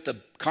do with the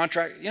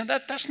contract.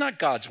 That's not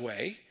God's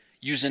way,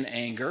 using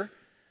anger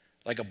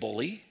like a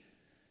bully.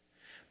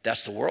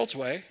 That's the world's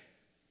way.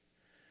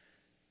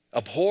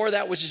 Abhor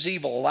that which is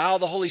evil. Allow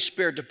the Holy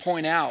Spirit to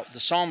point out.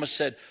 The psalmist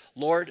said,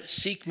 Lord,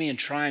 seek me and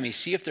try me.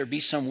 See if there be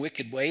some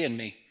wicked way in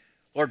me.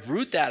 Lord,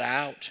 root that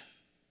out.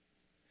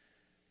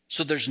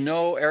 So there's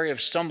no area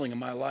of stumbling in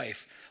my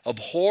life.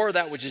 Abhor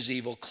that which is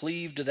evil.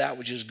 Cleave to that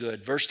which is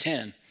good. Verse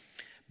 10.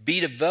 Be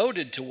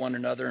devoted to one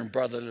another in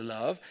brotherly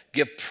love.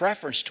 Give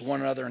preference to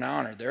one another in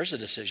honor. There's a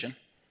decision.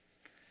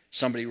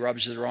 Somebody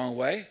rubs you the wrong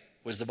way.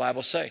 What does the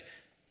Bible say?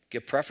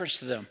 Give preference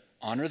to them.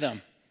 Honor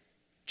them.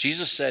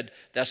 Jesus said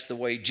that's the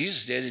way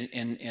Jesus did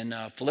in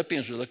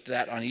Philippians. We looked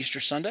at that on Easter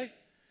Sunday.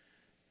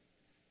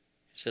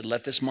 He said,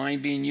 let this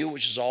mind be in you,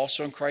 which is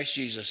also in Christ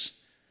Jesus.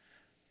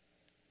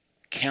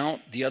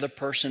 Count the other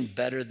person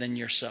better than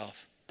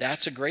yourself.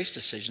 That's a grace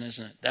decision,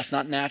 isn't it? That's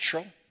not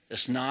natural.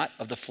 It's not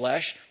of the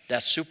flesh.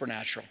 That's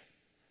supernatural.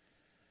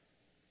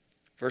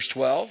 Verse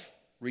 12,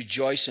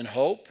 rejoice in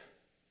hope.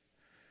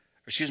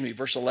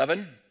 Verse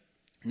 11,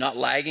 not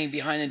lagging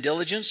behind in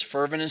diligence,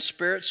 fervent in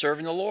spirit,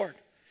 serving the Lord.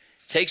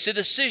 It takes a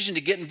decision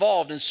to get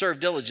involved and serve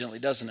diligently,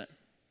 doesn't it?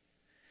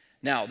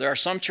 Now, there are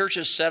some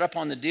churches set up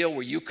on the deal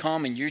where you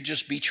come and you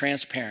just be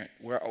transparent.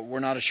 We're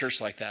not a church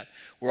like that.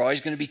 We're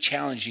always going to be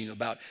challenging you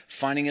about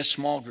finding a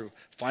small group,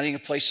 finding a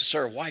place to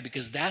serve. Why?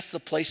 Because that's the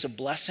place of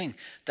blessing.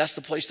 That's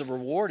the place of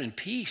reward and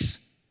peace.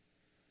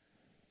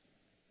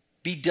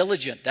 Be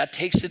diligent. That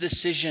takes a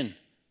decision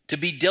to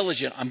be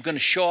diligent. I'm going to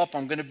show up.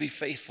 I'm going to be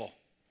faithful.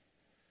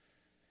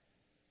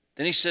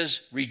 Then he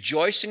says,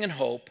 rejoicing in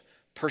hope,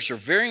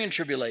 persevering in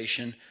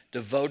tribulation,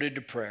 devoted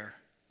to prayer.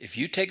 If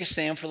you take a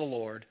stand for the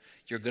Lord,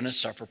 you're going to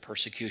suffer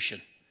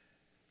persecution.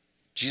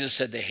 Jesus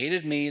said they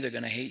hated me, they're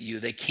going to hate you.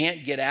 They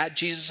can't get at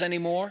Jesus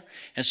anymore,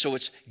 and so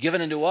it's given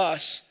unto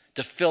us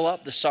to fill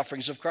up the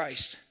sufferings of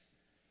Christ,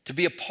 to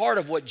be a part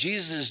of what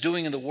Jesus is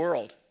doing in the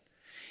world.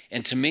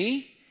 And to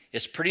me,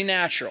 it's pretty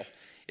natural.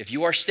 If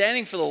you are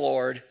standing for the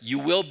Lord, you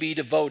will be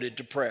devoted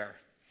to prayer.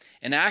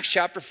 In Acts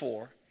chapter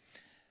 4,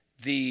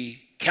 the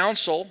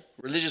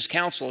religious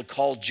council had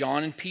called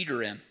John and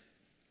Peter in,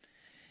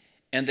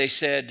 and they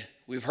said,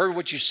 we've heard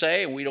what you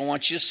say, and we don't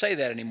want you to say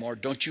that anymore.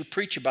 Don't you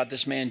preach about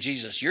this man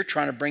Jesus. You're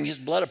trying to bring his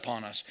blood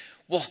upon us.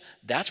 Well,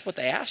 that's what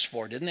they asked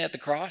for, didn't they, at the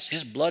cross?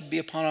 His blood be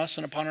upon us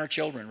and upon our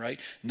children, right?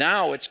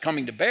 Now it's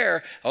coming to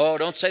bear. Oh,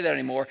 don't say that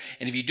anymore.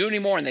 And if you do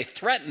anymore, and they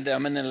threatened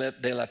them, and then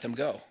they let them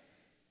go.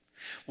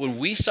 When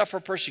we suffer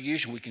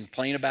persecution, we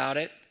complain about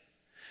it.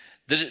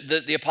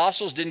 The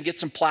apostles didn't get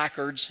some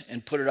placards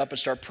and put it up and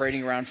start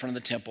parading around in front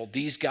of the temple.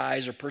 These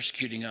guys are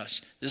persecuting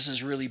us. This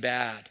is really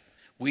bad.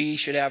 We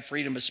should have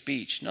freedom of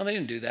speech. No, they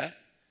didn't do that.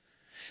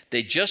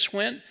 They just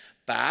went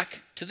back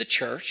to the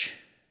church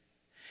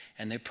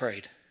and they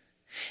prayed.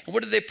 And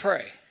what did they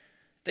pray?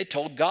 They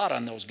told God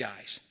on those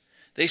guys.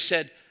 They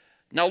said,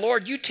 now,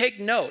 Lord, you take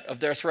note of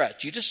their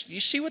threats. You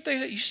see what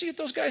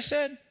those guys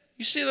said?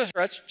 You see their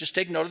threats, just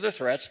take note of their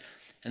threats.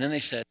 And then they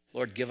said,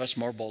 Lord, give us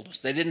more boldness.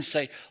 They didn't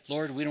say,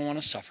 Lord, we don't want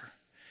to suffer.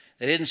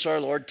 They didn't say,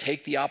 Lord,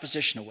 take the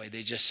opposition away.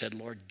 They just said,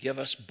 Lord, give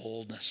us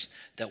boldness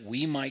that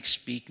we might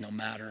speak no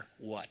matter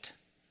what.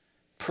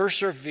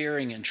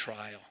 Persevering in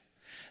trial.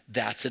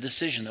 That's a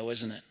decision, though,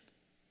 isn't it?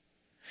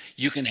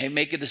 You can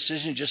make a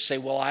decision and just say,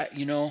 well,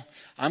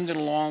 I'm going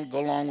to go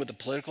along with the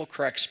political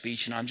correct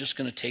speech, and I'm just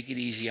going to take it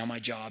easy on my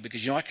job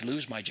because, I could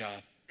lose my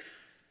job.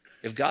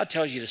 If God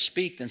tells you to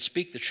speak, then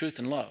speak the truth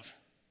in love.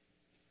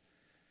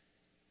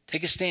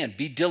 Take a stand.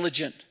 Be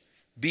diligent.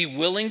 Be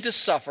willing to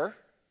suffer,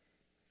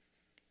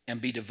 and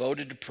be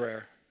devoted to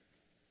prayer.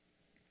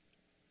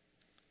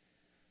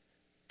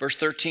 Verse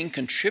 13,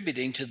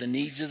 contributing to the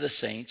needs of the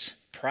saints,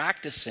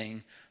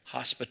 practicing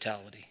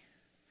hospitality.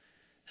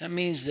 That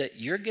means that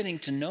you're getting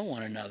to know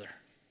one another.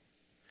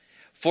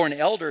 For an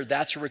elder,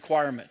 that's a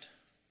requirement.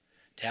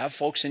 To have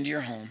folks into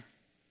your home,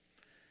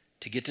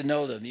 to get to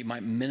know them, you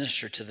might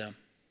minister to them.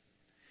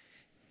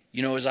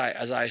 As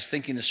I was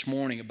thinking this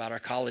morning about our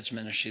college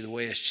ministry, the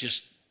way it's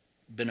just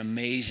been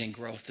amazing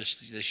growth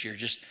this year.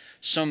 Just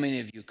so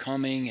many of you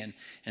coming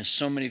and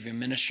so many of you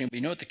ministering. But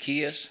you know what the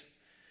key is?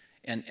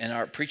 And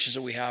our preachers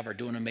that we have are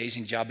doing an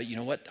amazing job. But you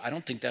know what? I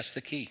don't think that's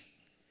the key.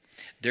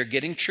 They're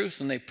getting truth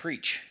when they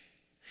preach.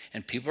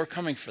 And people are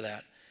coming for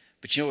that.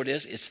 But you know what it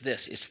is? It's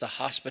this. It's the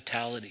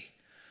hospitality.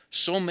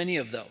 So many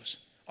of those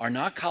are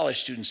not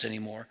college students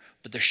anymore,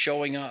 but they're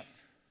showing up.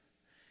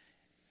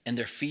 And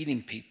they're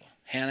feeding people.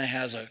 Hannah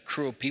has a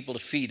crew of people to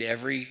feed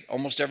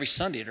almost every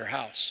Sunday at her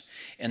house.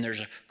 And there's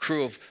a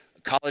crew of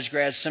college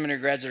grads, seminary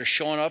grads that are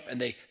showing up, and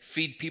they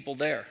feed people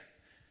there.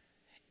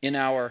 In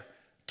our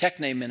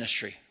Techne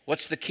ministry,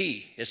 what's the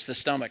key? It's the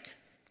stomach,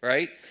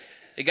 right?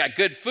 They got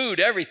good food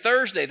every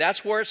Thursday.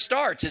 That's where it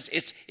starts.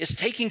 It's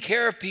taking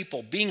care of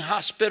people, being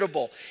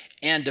hospitable,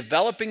 and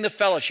developing the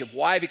fellowship.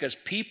 Why? Because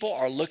people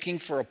are looking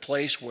for a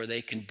place where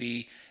they can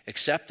be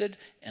accepted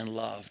and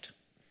loved.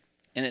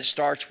 And it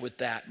starts with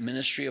that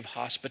ministry of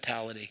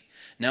hospitality.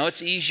 Now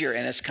it's easier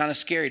and it's kind of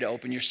scary to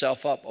open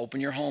yourself up,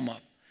 open your home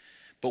up.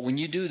 But when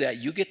you do that,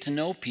 you get to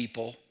know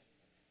people.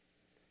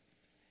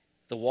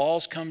 The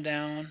walls come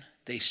down.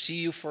 They see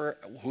you for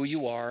who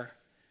you are.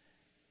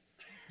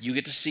 You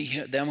get to see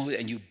them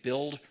and you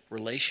build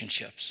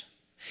relationships.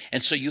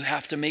 And so you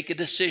have to make a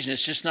decision.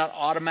 It's just not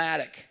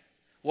automatic.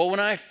 Well, when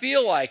I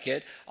feel like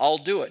it, I'll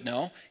do it.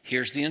 No,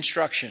 here's the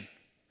instruction.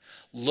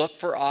 Look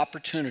for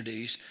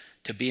opportunities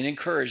to be an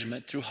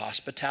encouragement through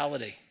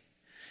hospitality.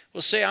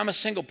 Well, say I'm a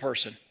single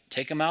person.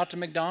 Take them out to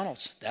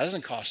McDonald's. That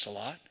doesn't cost a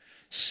lot.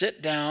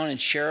 sit down and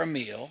share a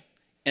meal,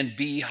 and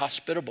be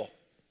hospitable.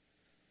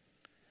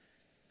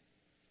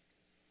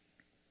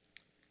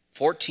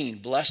 14,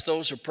 bless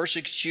those who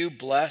persecute you,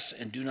 bless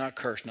and do not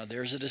curse. Now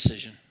there's a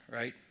decision,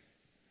 right?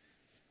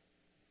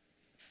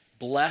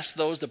 Bless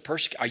those that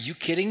persecute. Are you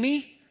kidding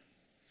me?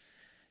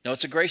 No,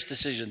 it's a grace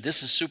decision.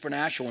 This is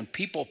supernatural. When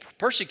people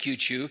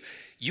persecute you,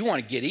 you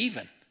want to get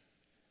even.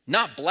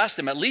 Not bless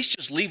them. At least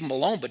just leave them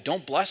alone, but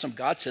don't bless them.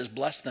 God says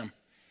bless them.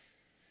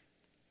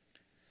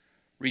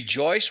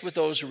 Rejoice with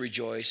those who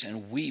rejoice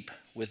and weep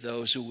with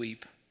those who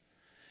weep.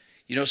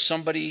 You know,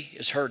 somebody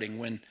is hurting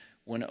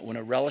when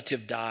a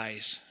relative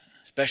dies,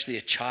 especially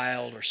a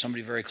child or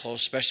somebody very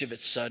close, especially if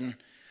it's sudden.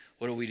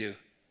 What do?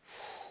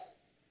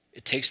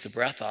 It takes the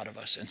breath out of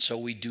us, and so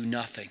we do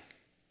nothing.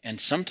 And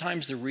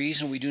sometimes the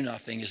reason we do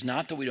nothing is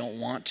not that we don't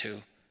want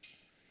to.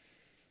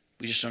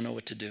 We just don't know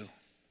what to do.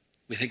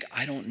 We think,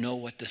 I don't know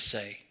what to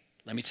say.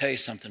 Let me tell you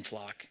something,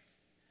 flock.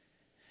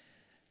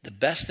 The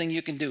best thing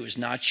you can do is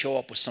not show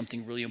up with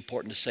something really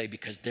important to say,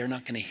 because they're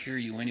not going to hear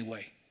you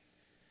anyway.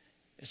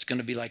 It's going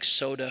to be like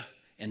soda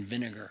and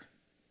vinegar.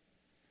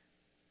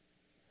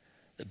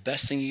 The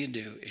best thing you can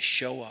do is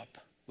show up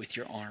with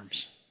your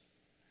arms.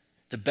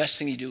 The best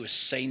thing you do is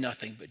say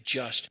nothing, but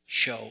just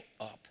show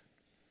up.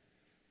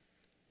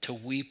 To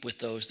weep with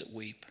those that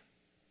weep.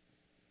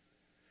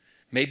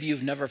 Maybe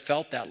you've never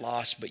felt that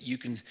loss, but you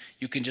can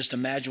just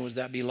imagine what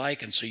that be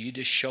like, and so you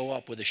just show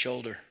up with a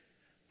shoulder,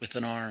 with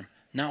an arm,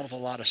 not with a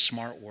lot of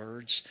smart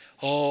words.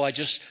 Oh,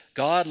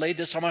 God laid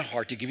this on my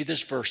heart to give you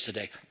this verse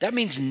today. That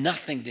means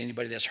nothing to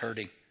anybody that's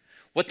hurting.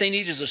 What they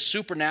need is a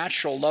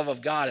supernatural love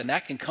of God, and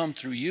that can come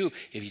through you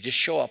if you just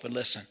show up and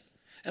listen.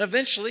 And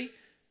eventually,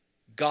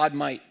 God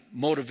might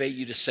motivate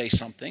you to say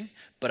something,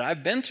 but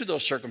I've been through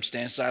those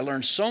circumstances. I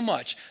learned so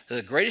much that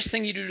the greatest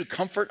thing you do to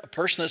comfort a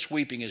person that's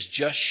weeping is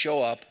just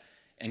show up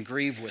and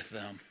grieve with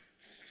them.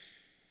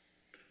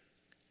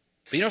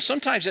 But you know,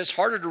 sometimes it's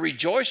harder to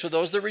rejoice with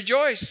those that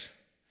rejoice.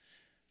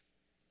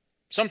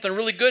 Something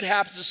really good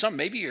happens to some.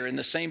 Maybe you're in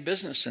the same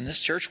business. In this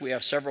church, we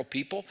have several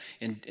people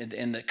in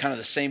the kind of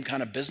the same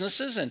kind of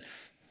businesses, and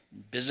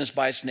business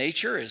by its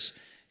nature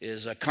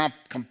is a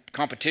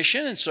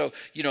competition. And so,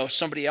 you know,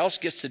 somebody else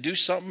gets to do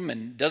something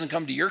and doesn't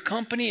come to your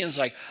company, and it's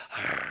like,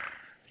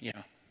 you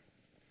know.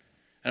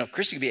 I know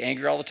Christy can be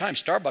angry all the time.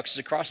 Starbucks is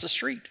across the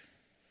street.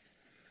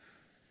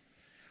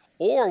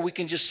 Or we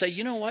can just say,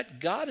 you know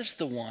what? God is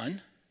the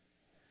one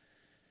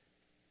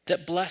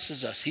that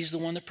blesses us. He's the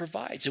one that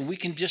provides. And we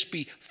can just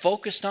be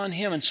focused on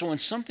him. And so when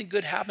something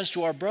good happens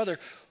to our brother,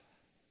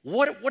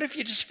 what if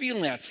you're just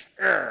feeling that?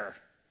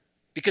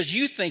 Because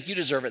you think you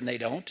deserve it and they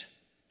don't.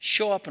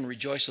 Show up and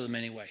rejoice with them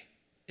anyway.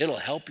 It'll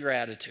help your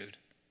attitude.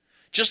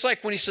 Just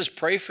like when he says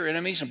pray for your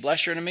enemies and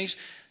bless your enemies,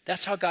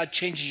 that's how God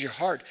changes your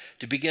heart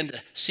to begin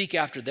to seek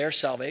after their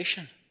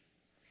salvation.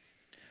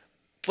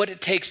 But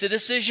it takes a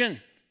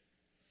decision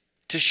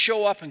to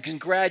show up and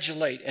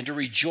congratulate and to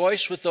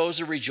rejoice with those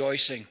who are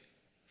rejoicing.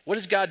 What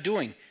is God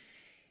doing?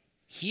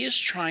 He is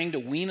trying to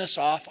wean us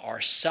off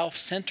our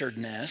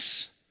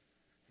self-centeredness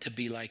to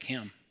be like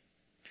him.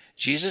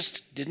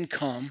 Jesus didn't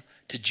come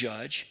to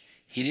judge.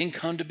 He didn't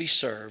come to be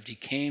served. He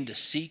came to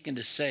seek and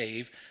to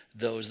save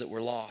those that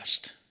were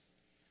lost.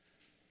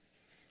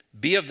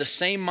 Be of the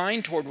same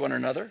mind toward one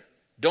another.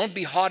 Don't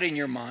be haughty in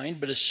your mind,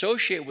 but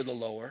associate with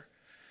the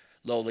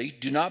lowly.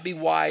 Do not be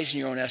wise in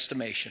your own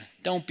estimation.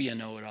 Don't be a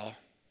know-it-all.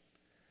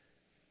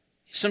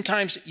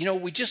 Sometimes, you know,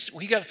 we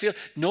got to feel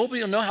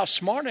nobody will know how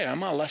smart I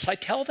am unless I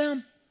tell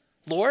them.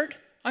 Lord,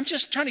 I'm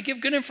just trying to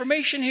give good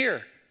information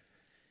here.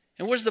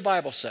 And what does the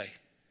Bible say?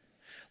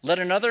 Let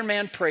another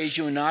man praise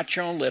you and not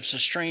your own lips, a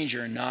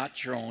stranger and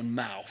not your own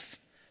mouth.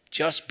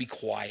 Just be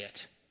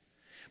quiet.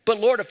 But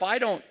Lord, if I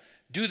don't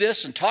do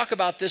this and talk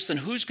about this, then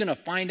who's going to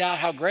find out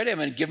how great I am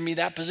and give me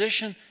that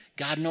position?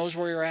 God knows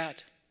where you're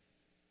at.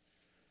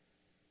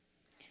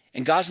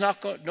 And God's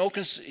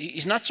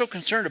he's not so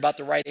concerned about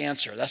the right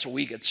answer. That's what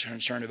we get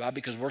concerned about,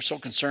 because we're so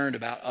concerned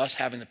about us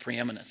having the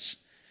preeminence.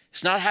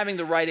 It's not having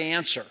the right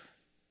answer.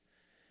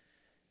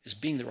 It's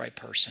being the right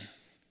person.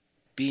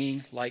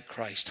 Being like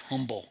Christ,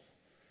 humble.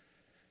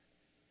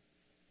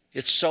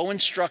 It's so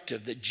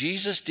instructive that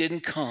Jesus didn't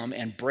come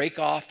and break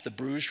off the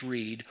bruised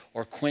reed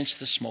or quench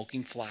the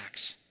smoking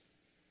flax.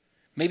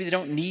 Maybe they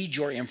don't need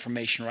your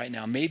information right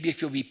now. Maybe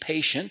if you'll be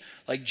patient,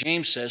 like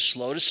James says,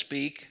 slow to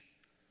speak,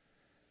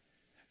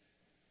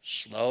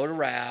 slow to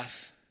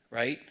wrath,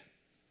 right?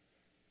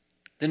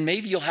 Then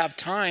maybe you'll have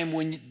time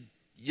when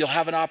you'll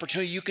have an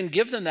opportunity. You can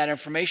give them that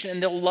information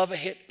and they'll love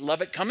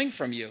it coming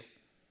from you.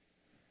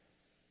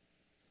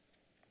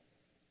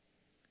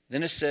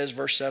 Then it says,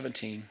 verse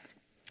 17,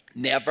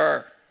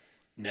 never,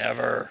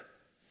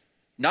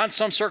 not in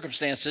some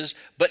circumstances,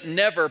 but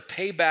never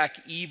pay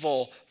back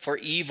evil for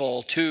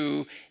evil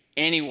to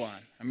anyone.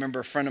 I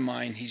remember a friend of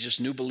mine, he's just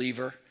a new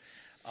believer.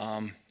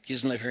 He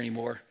doesn't live here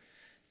anymore.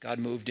 God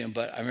moved him,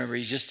 but I remember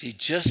he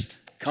just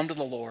come to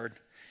the Lord,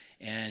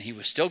 and he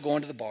was still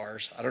going to the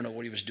bars. I don't know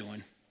what he was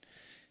doing,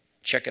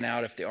 checking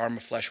out if the arm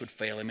of flesh would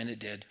fail him, and it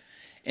did.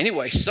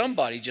 Anyway,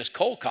 somebody just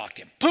cold cocked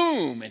him.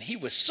 Boom! And he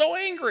was so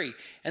angry.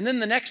 And then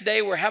the next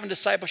day we're having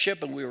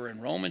discipleship and we were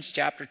in Romans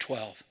chapter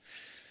 12.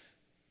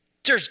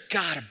 There's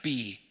got to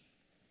be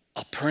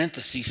a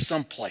parenthesis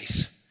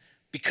someplace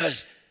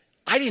because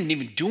I didn't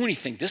even do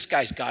anything. This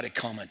guy's got it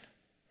coming.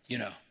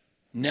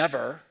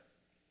 Never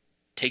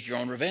take your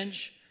own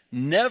revenge.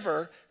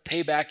 Never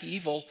pay back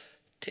evil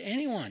to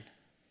anyone.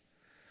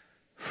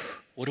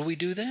 What do we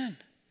do then?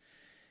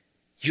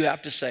 You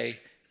have to say,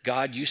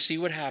 God, you see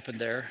what happened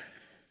there.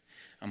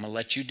 I'm going to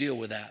let you deal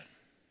with that.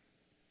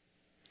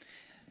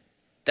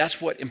 That's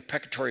what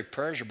imprecatory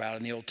prayers are about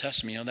in the Old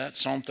Testament. You know that?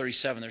 Psalm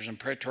 37, there's an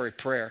imprecatory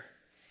prayer.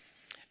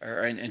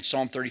 Or in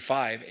Psalm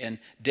 35. And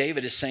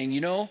David is saying,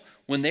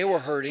 when they were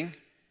hurting,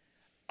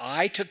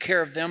 I took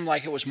care of them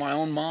like it was my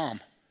own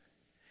mom.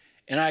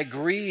 And I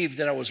grieved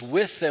that I was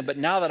with them. But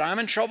now that I'm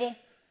in trouble,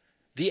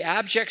 the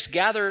abjects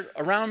gather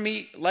around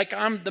me like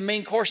I'm the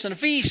main course in a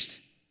feast.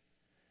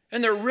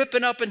 And they're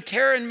ripping up and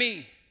tearing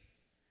me.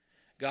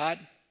 God,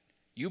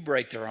 you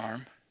break their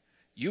arm.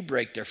 You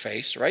break their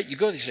face, right? You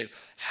go there and say,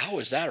 how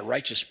is that a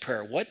righteous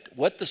prayer?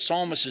 What the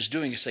psalmist is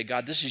doing is say,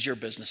 God, this is your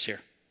business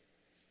here.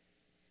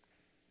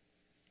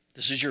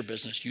 This is your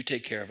business. You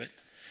take care of it.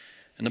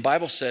 And the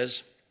Bible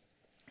says,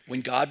 when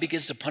God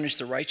begins to punish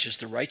the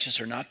righteous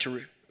are not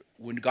to,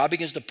 when God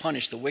begins to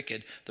punish the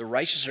wicked, the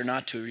righteous are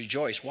not to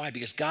rejoice. Why?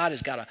 Because God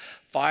has got a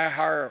far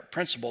higher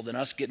principle than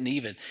us getting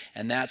even.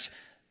 And that's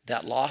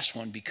that lost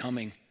one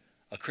becoming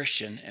a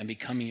Christian and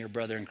becoming your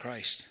brother in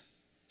Christ.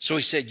 So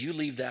he said, you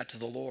leave that to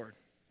the Lord.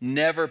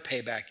 Never pay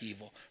back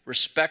evil.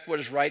 Respect what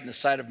is right in the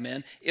sight of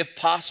men. If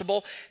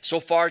possible, so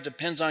far it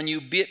depends on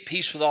you, be at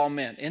peace with all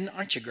men. And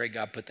aren't you great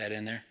God put that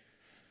in there?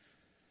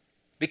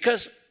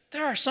 Because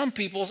there are some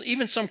people,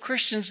 even some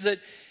Christians that,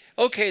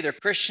 okay, they're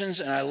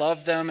Christians and I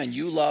love them and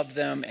you love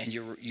them and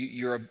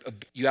you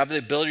have the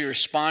ability to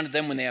respond to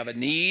them when they have a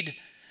need,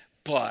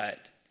 but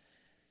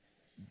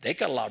they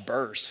got a lot of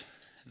burrs.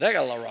 They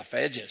got a lot of rough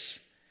edges.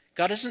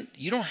 God isn't,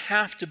 you don't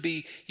have to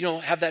be,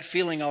 have that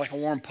feeling like a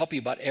warm puppy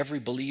about every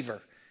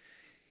believer.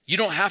 You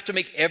don't have to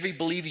make every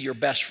believer your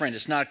best friend.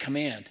 It's not a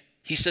command.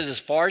 He says, as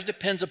far as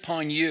depends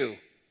upon you. And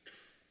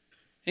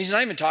he's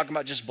not even talking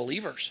about just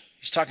believers.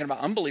 He's talking about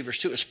unbelievers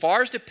too. As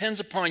far as depends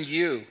upon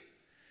you,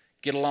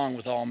 get along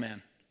with all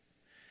men.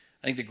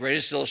 I think the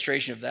greatest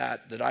illustration of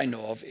that I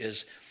know of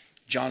is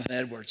Jonathan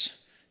Edwards.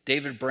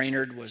 David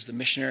Brainerd was the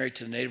missionary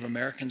to the Native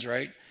Americans,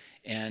 right?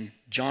 And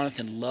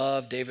Jonathan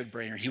loved David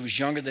Brainerd. He was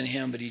younger than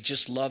him, but he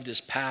just loved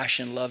his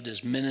passion, loved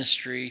his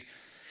ministry.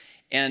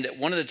 And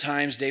one of the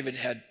times David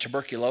had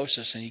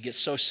tuberculosis and he gets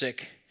so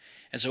sick.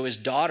 And so his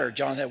daughter,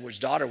 Jonathan Edwards'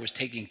 daughter, was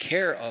taking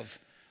care of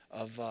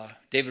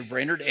David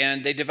Brainerd,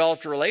 and they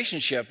developed a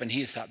relationship, and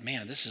he thought,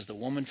 man, this is the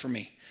woman for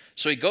me.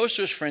 So he goes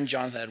to his friend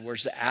Jonathan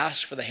Edwards to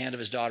ask for the hand of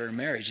his daughter in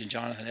marriage, and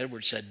Jonathan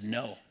Edwards said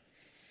no.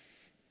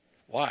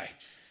 Why?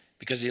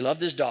 Because he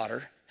loved his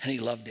daughter, and he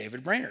loved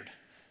David Brainerd.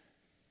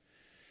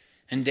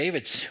 And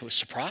David was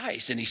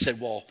surprised, and he said,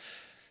 well,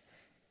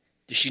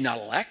 is she not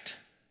elect?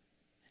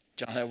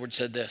 Jonathan Edwards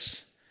said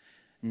this,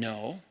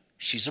 no,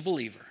 she's a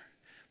believer,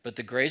 but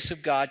the grace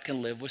of God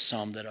can live with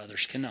some that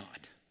others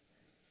cannot.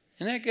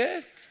 Isn't that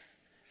good?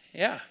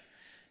 Yeah.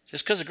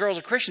 Just because a girl's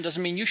a Christian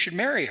doesn't mean you should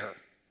marry her.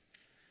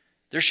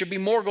 There should be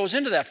more goes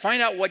into that.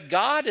 Find out what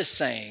God is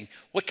saying,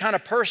 what kind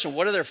of person,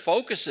 what are their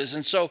focuses.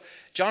 And so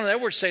Jonathan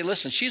Edwards say,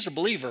 listen, she's a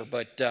believer,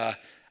 but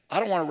I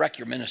don't want to wreck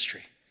your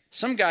ministry.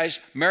 Some guys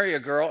marry a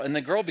girl and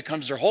the girl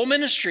becomes their whole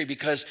ministry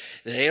because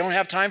they don't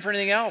have time for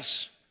anything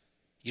else.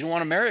 You don't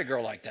want to marry a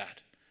girl like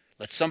that.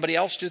 Let somebody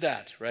else do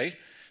that, right?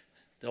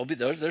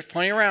 There's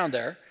plenty around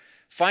there.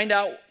 Find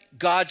out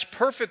God's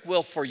perfect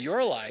will for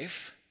your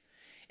life.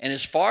 And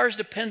as far as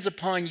depends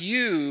upon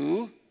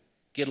you,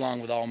 get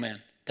along with all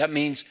men. That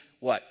means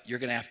what? You're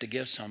going to have to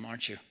give some,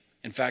 aren't you?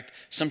 In fact,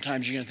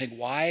 sometimes you're going to think,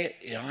 why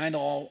am I the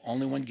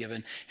only one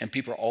given? And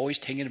people are always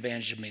taking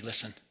advantage of me.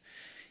 Listen,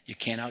 you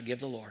can't outgive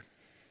the Lord.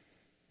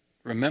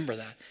 Remember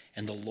that.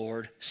 And the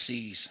Lord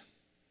sees.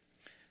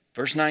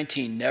 Verse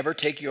 19, never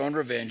take your own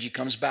revenge. He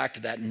comes back to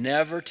that.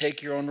 Never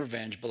take your own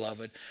revenge,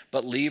 beloved,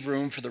 but leave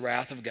room for the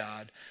wrath of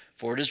God.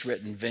 For it is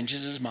written,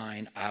 vengeance is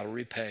mine, I will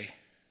repay.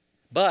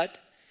 But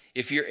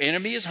if your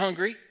enemy is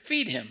hungry,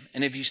 feed him.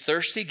 And if he's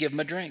thirsty, give him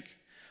a drink.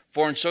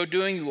 For in so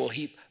doing, you will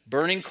heap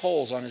burning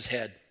coals on his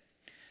head.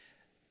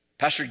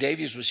 Pastor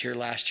Davies was here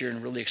last year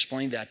and really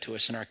explained that to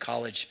us in our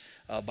college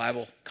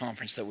Bible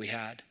conference that we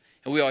had.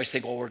 And we always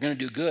think, well, we're going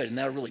to do good, and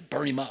that'll really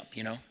burn him up,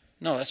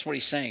 No, that's what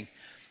he's saying.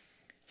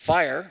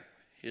 Fire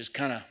is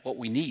kind of what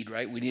we need,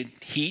 right? We need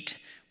heat.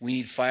 We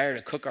need fire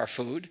to cook our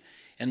food.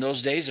 In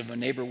those days, if a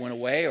neighbor went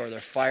away or their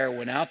fire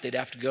went out, they'd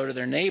have to go to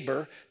their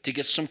neighbor to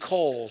get some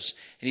coals.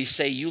 And he'd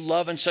say, you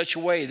love in such a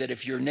way that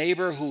if your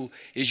neighbor who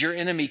is your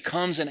enemy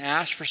comes and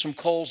asks for some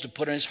coals to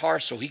put in his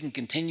hearth so he can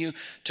continue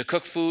to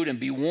cook food and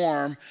be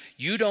warm,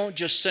 you don't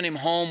just send him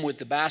home with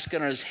the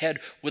basket on his head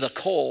with a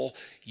coal.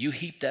 You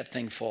heap that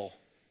thing full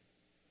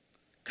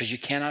because you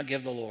cannot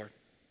give the Lord.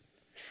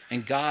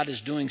 And God is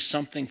doing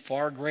something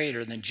far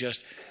greater than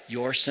just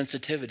your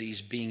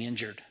sensitivities being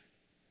injured.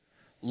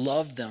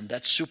 Love them.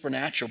 That's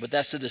supernatural, but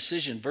that's the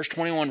decision. Verse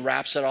 21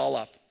 wraps it all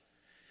up.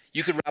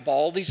 You could wrap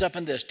all these up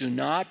in this. Do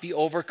not be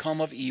overcome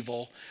of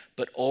evil,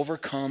 but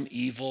overcome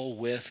evil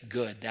with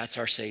good. That's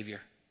our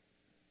Savior.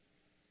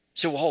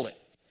 So, well, hold it,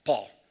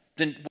 Paul.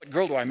 Then what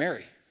girl do I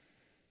marry?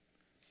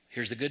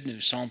 Here's the good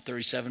news. Psalm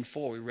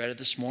 37:4. We read it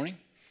this morning.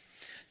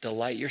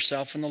 Delight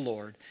yourself in the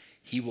Lord.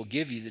 He will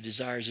give you the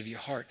desires of your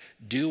heart.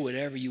 Do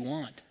whatever you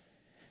want.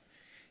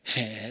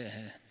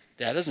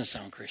 That doesn't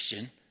sound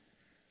Christian.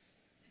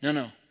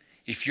 No.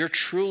 If you're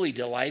truly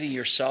delighting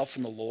yourself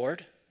in the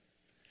Lord,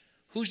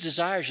 whose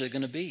desires are they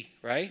going to be,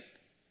 right?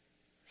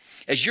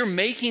 As you're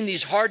making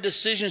these hard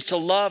decisions to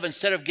love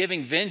instead of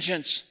giving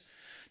vengeance,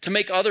 to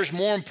make others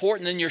more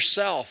important than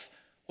yourself,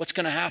 what's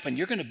going to happen?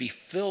 You're going to be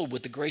filled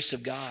with the grace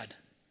of God.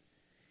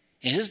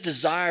 And his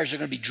desires are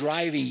going to be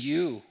driving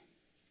you.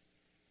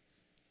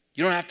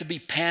 You don't have to be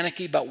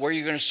panicky about where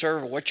you're going to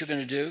serve or what you're going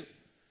to do.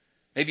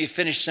 Maybe you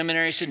finished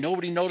seminary and said,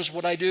 nobody noticed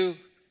what I do.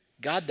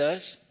 God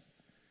does.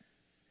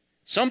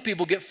 Some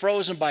people get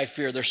frozen by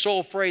fear. They're so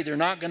afraid they're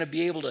not going to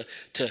be able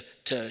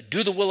to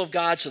do the will of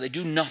God, so they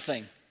do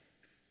nothing.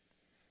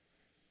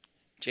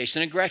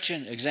 Jason and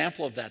Gretchen,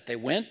 example of that. They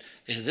went,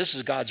 they said, this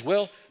is God's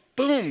will.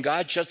 Boom,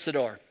 God shuts the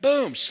door.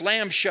 Boom,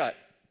 slam shut.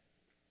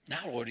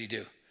 Now what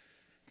do?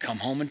 Come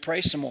home and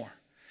pray some more.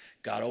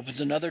 God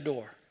opens another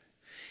door.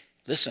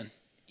 Listen,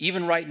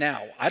 even right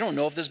now, I don't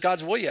know if this is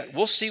God's will yet.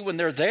 We'll see when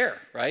they're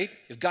there, right?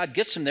 If God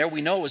gets them there,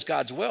 we know it was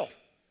God's will.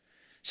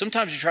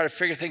 Sometimes you try to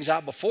figure things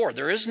out before.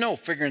 There is no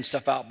figuring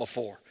stuff out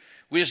before.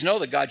 We just know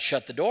that God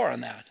shut the door on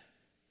that.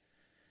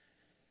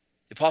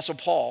 The Apostle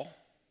Paul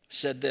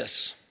said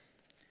this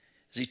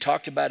as he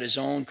talked about his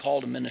own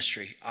call to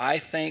ministry. I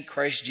thank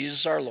Christ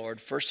Jesus our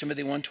Lord, 1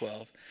 Timothy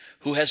 1:12,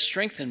 who has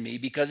strengthened me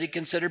because he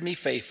considered me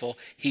faithful.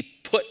 He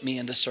put me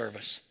into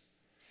service.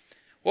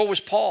 What was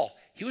Paul?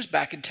 He was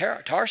back in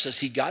Tarsus.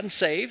 He'd gotten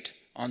saved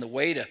on the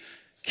way to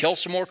kill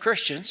some more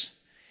Christians.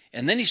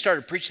 And then he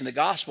started preaching the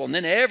gospel, and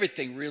then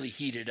everything really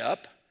heated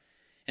up.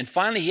 And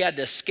finally, he had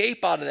to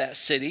escape out of that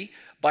city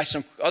by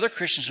some other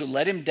Christians who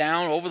let him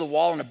down over the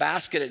wall in a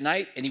basket at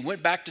night, and he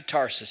went back to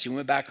Tarsus. He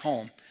went back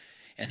home.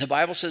 And the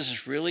Bible says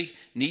this really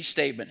neat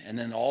statement, and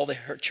then all the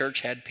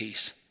church had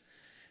peace.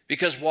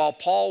 Because while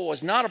Paul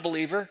was not a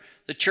believer,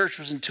 the church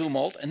was in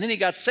tumult, and then he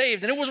got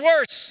saved, and it was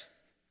worse.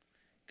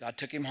 God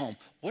took him home.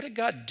 What did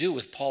God do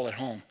with Paul at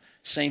home?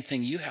 Same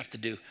thing you have to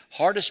do.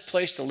 Hardest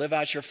place to live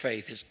out your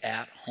faith is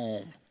at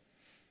home.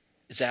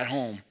 It's at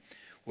home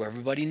where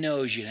everybody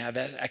knows you and have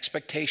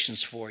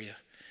expectations for you.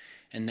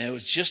 And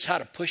knows just how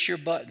to push your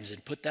buttons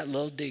and put that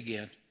little dig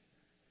in.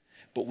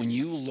 But when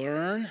you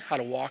learn how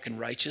to walk in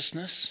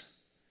righteousness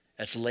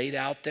that's laid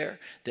out there,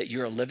 that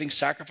you're a living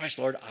sacrifice,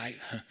 Lord, I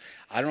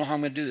don't know how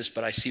I'm going to do this,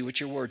 but I see what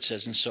your word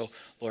says. And so,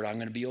 Lord, I'm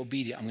going to be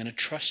obedient. I'm going to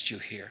trust you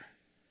here.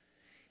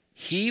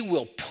 He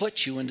will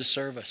put you into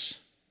service.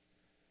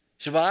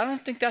 So, but I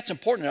don't think that's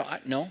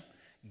important. No.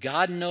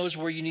 God knows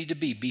where you need to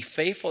be. Be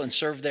faithful and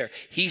serve there.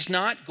 He's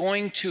not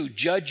going to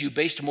judge you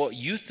based on what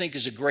you think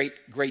is a great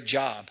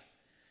job.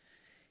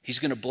 He's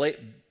going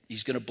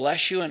to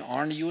bless you and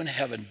honor you in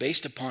heaven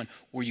based upon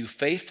were you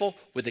faithful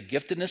with the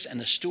giftedness and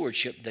the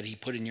stewardship that he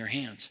put in your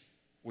hands.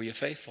 Were you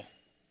faithful?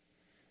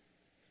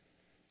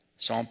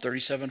 Psalm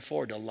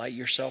 37:4, delight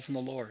yourself in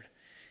the Lord.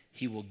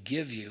 He will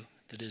give you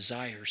the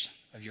desires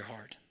of your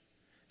heart.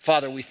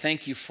 Father, we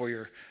thank you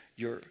for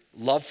your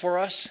love for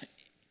us.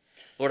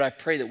 Lord, I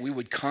pray that we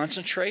would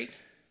concentrate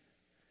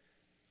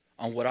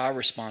on what our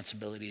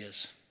responsibility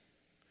is.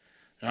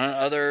 Not on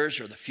others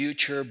or the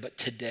future, but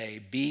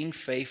today, being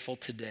faithful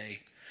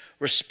today,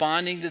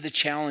 responding to the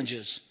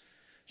challenges,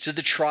 to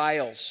the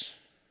trials,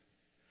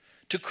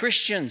 to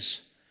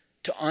Christians,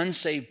 to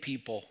unsaved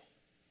people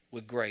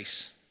with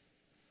grace.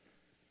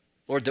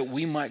 Lord, that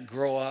we might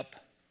grow up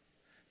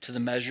to the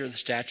measure of the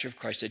stature of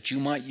Christ, that you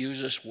might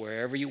use us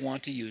wherever you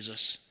want to use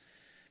us.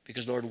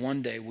 Because, Lord,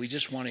 one day we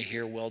just want to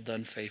hear, well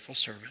done, faithful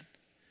servant.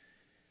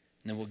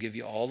 And then we'll give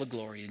you all the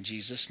glory in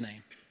Jesus'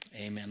 name.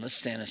 Amen. Let's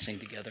stand and sing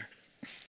together.